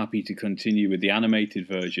are happy to continue with the animated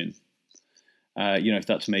version. If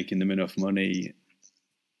that's making them enough money,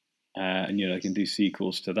 and they can do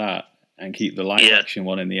sequels to that and keep the live action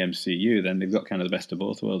one in the MCU, then they've got kind of the best of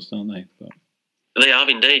both worlds, don't they? But they have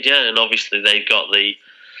indeed, yeah. And obviously they've got the,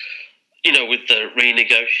 with the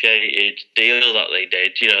renegotiated deal that they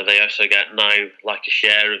did, they also get now a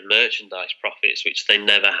share of merchandise profits, which they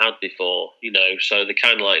never had before. So they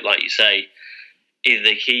kind of like you say, if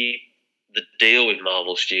they keep the deal with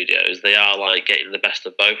Marvel Studios, they are getting the best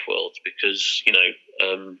of both worlds, because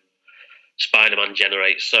Spider-Man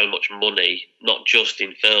generates so much money, not just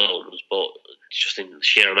in films, but just in the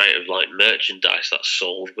sheer amount of merchandise that's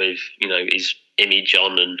sold with his image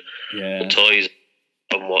on and the toys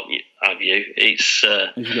and what have you. It's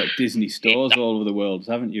you've got Disney stores all over the world,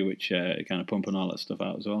 haven't you, which are kind of pumping all that stuff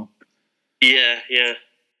out as well. Yeah.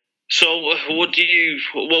 So, what would you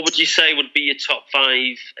say would be your top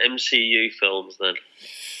 5 MCU films then?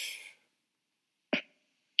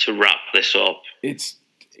 To wrap this up, it's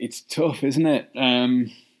tough, isn't it?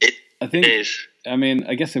 I think it is.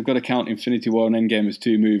 I guess I've got to count Infinity War and Endgame as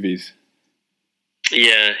 2 movies.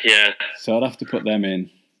 Yeah. So I'd have to put them in.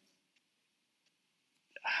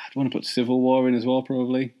 I'd want to put Civil War in as well,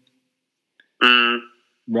 probably.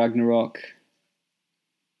 Ragnarok.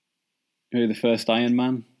 Maybe the first Iron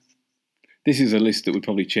Man. This is a list that would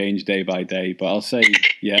probably change day by day, but I'd say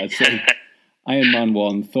Iron Man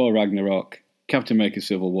 1, Thor Ragnarok, Captain America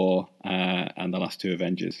Civil War, and the last 2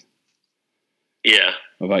 Avengers. Yeah.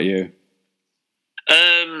 What about you?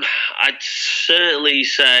 I'd certainly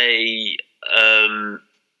say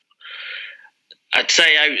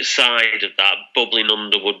outside of that, bubbling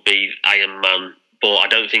under would be Iron Man but I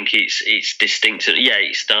don't think it's distinct. Yeah,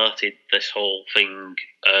 it started this whole thing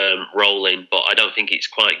rolling, but I don't think it's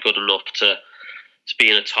quite good enough to be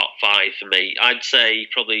in a top 5 for me. I'd say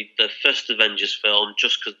probably the first Avengers film,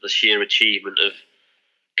 just because of the sheer achievement of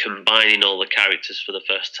combining all the characters for the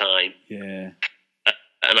first time. Yeah.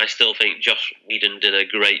 And I still think Joss Whedon did a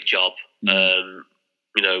great job,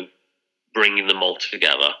 bringing them all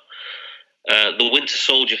together. The Winter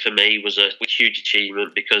Soldier for me was a huge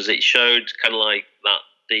achievement because it showed kind of like that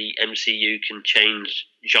the MCU can change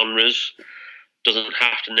genres. Doesn't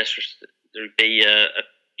have to necessarily be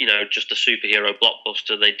just a superhero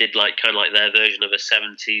blockbuster. They did kind of like their version of a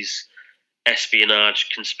 70s espionage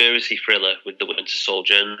conspiracy thriller with the Winter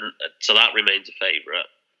Soldier, and so that remains a favourite.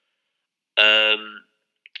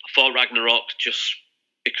 Thor Ragnarok, just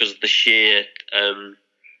because of the sheer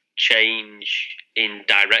change in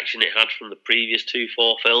direction it had from the previous 2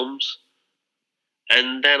 Thor films.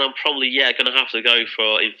 And then I'm probably going to have to go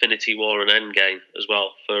for Infinity War and Endgame as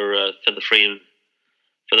well for the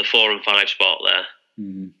 4 and 5 spot there.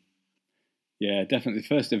 Mm-hmm. Yeah, definitely. The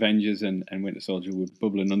first Avengers and Winter Soldier were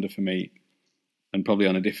bubbling under for me, and probably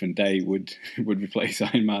on a different day would replace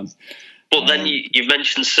Iron Man. But then you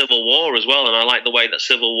mentioned Civil War as well, and I like the way that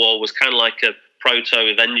Civil War was kind of like a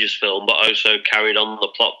proto-Avengers film, but also carried on the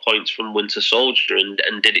plot points from Winter Soldier and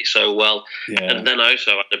did it so well. Yeah. And then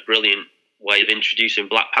also had a brilliant way of introducing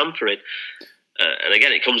Black Panther in. And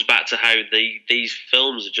again, it comes back to how these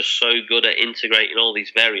films are just so good at integrating all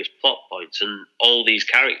these various plot points and all these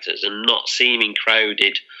characters and not seeming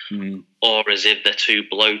crowded or as if they're too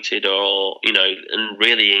bloated or, and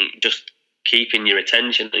really just keeping your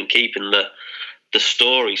attention and keeping the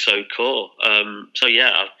story so core. So yeah,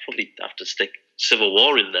 I'd probably have to stick Civil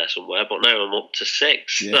War in there somewhere, but now I'm up to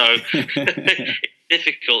 6. Yeah. So it's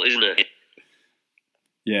difficult, isn't it?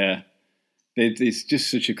 Yeah. It's just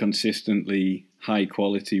such a consistently high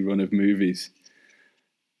quality run of movies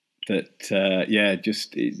that,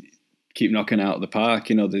 just keep knocking out of the park.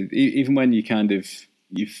 Even when you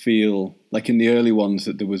feel like in the early ones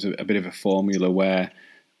that there was a bit of a formula where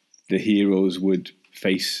the heroes would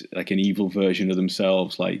face like an evil version of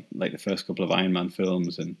themselves, like the first couple of Iron Man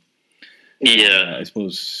films, and I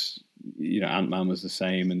suppose Ant-Man was the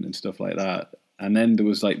same and stuff like that. And then there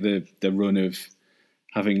was like the run of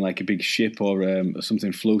having like a big ship or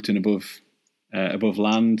something floating above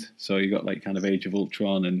land. So you got like kind of Age of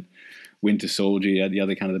Ultron and Winter Soldier. You had the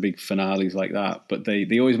other kind of the big finales like that. But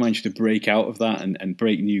they always managed to break out of that and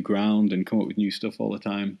break new ground and come up with new stuff all the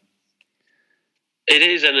time. It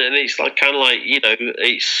is, and it's like kind of like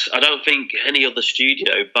it's. I don't think any other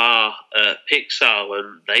studio, bar Pixar,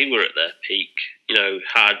 when they were at their peak,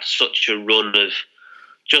 had such a run of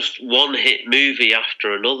just one hit movie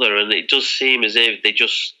after another, and it does seem as if they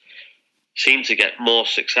just seem to get more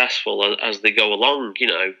successful as they go along.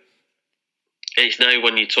 It's now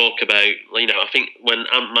when you talk about, I think when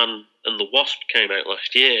Ant-Man and the Wasp came out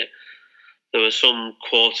last year, there were some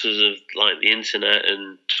quarters of like the internet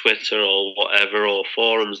and Twitter or whatever, or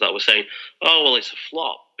forums that were saying, oh, well, it's a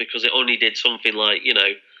flop because it only did something like,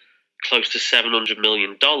 close to $700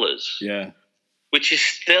 million. Yeah. Which is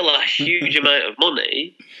still a huge amount of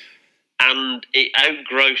money. And it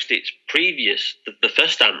outgrossed its previous, the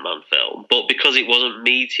first Ant-Man film, but because it wasn't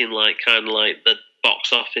meeting like kind of like the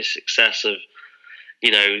box office success of,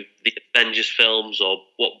 the Avengers films or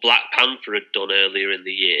what Black Panther had done earlier in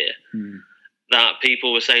the year, that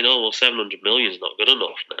people were saying, oh, well, 700 million is not good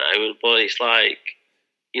enough now. But it's like,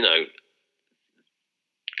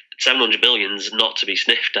 700 million is not to be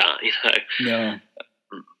sniffed at, No.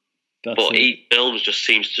 But each film just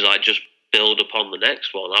seems to like just build upon the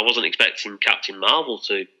next one. I wasn't expecting Captain Marvel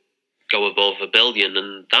to go above $1 billion,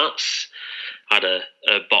 and that's had a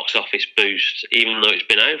box office boost. Even though it's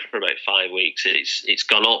been out for about 5 weeks, it's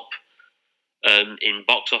gone up in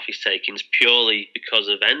box office takings purely because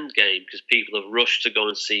of Endgame, because people have rushed to go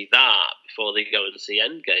and see that before they go and see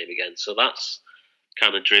Endgame again. So that's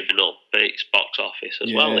kind of driven up its box office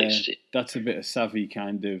as well. That's a bit of savvy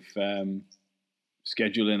kind of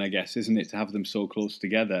scheduling, I guess, isn't it, to have them so close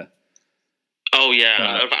together? Oh,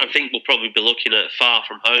 yeah. I think we'll probably be looking at Far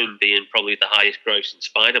From Home being probably the highest grossing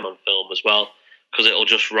Spider-Man film as well, because it'll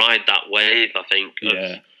just ride that wave, I think,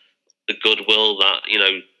 of the goodwill that,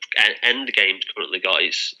 Endgame's currently got.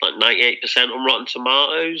 It's like 98% on Rotten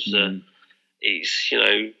Tomatoes. It's,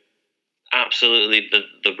 absolutely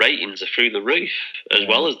the ratings are through the roof, as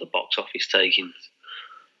well as the box office takings.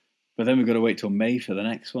 But then we've got to wait till May for the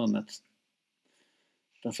next one.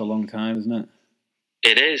 That's a long time, isn't it?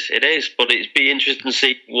 It is. But it'd be interesting to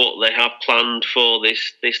see what they have planned for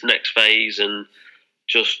this next phase, and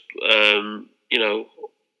just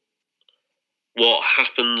what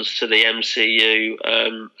happens to the MCU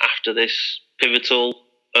after this pivotal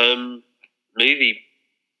movie.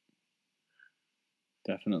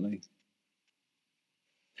 Definitely.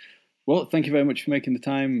 Well, thank you very much for making the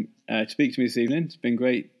time to speak to me this evening. It's been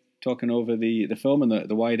great talking over the film and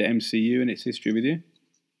the wider MCU and its history with you.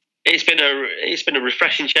 It's been a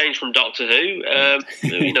refreshing change from Doctor Who.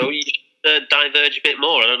 You know, you should diverge a bit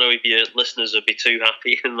more. I don't know if your listeners would be too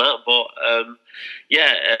happy in that, but I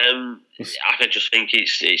just think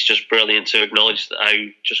it's just brilliant to acknowledge how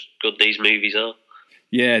just good these movies are.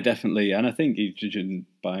 Yeah, definitely, and I think judging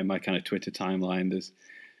by my kind of Twitter timeline,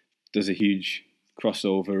 there's a huge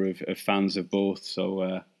crossover of fans of both.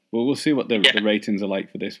 So we'll see what the ratings are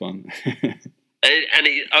like for this one. And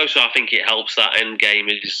also, I think it helps that Endgame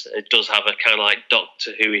it does have a kind of like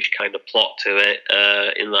Doctor Who-ish kind of plot to it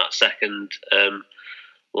in that second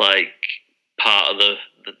like part of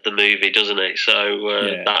the movie, doesn't it? So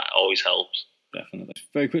that always helps. Definitely.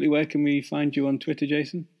 Very quickly, where can we find you on Twitter,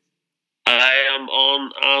 Jason? I am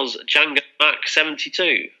on as Django Mac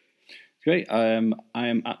 72. Great. I am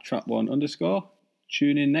at Trap1_.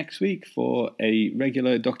 Tune in next week for a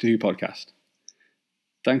regular Doctor Who podcast.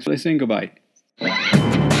 Thanks for listening. Goodbye.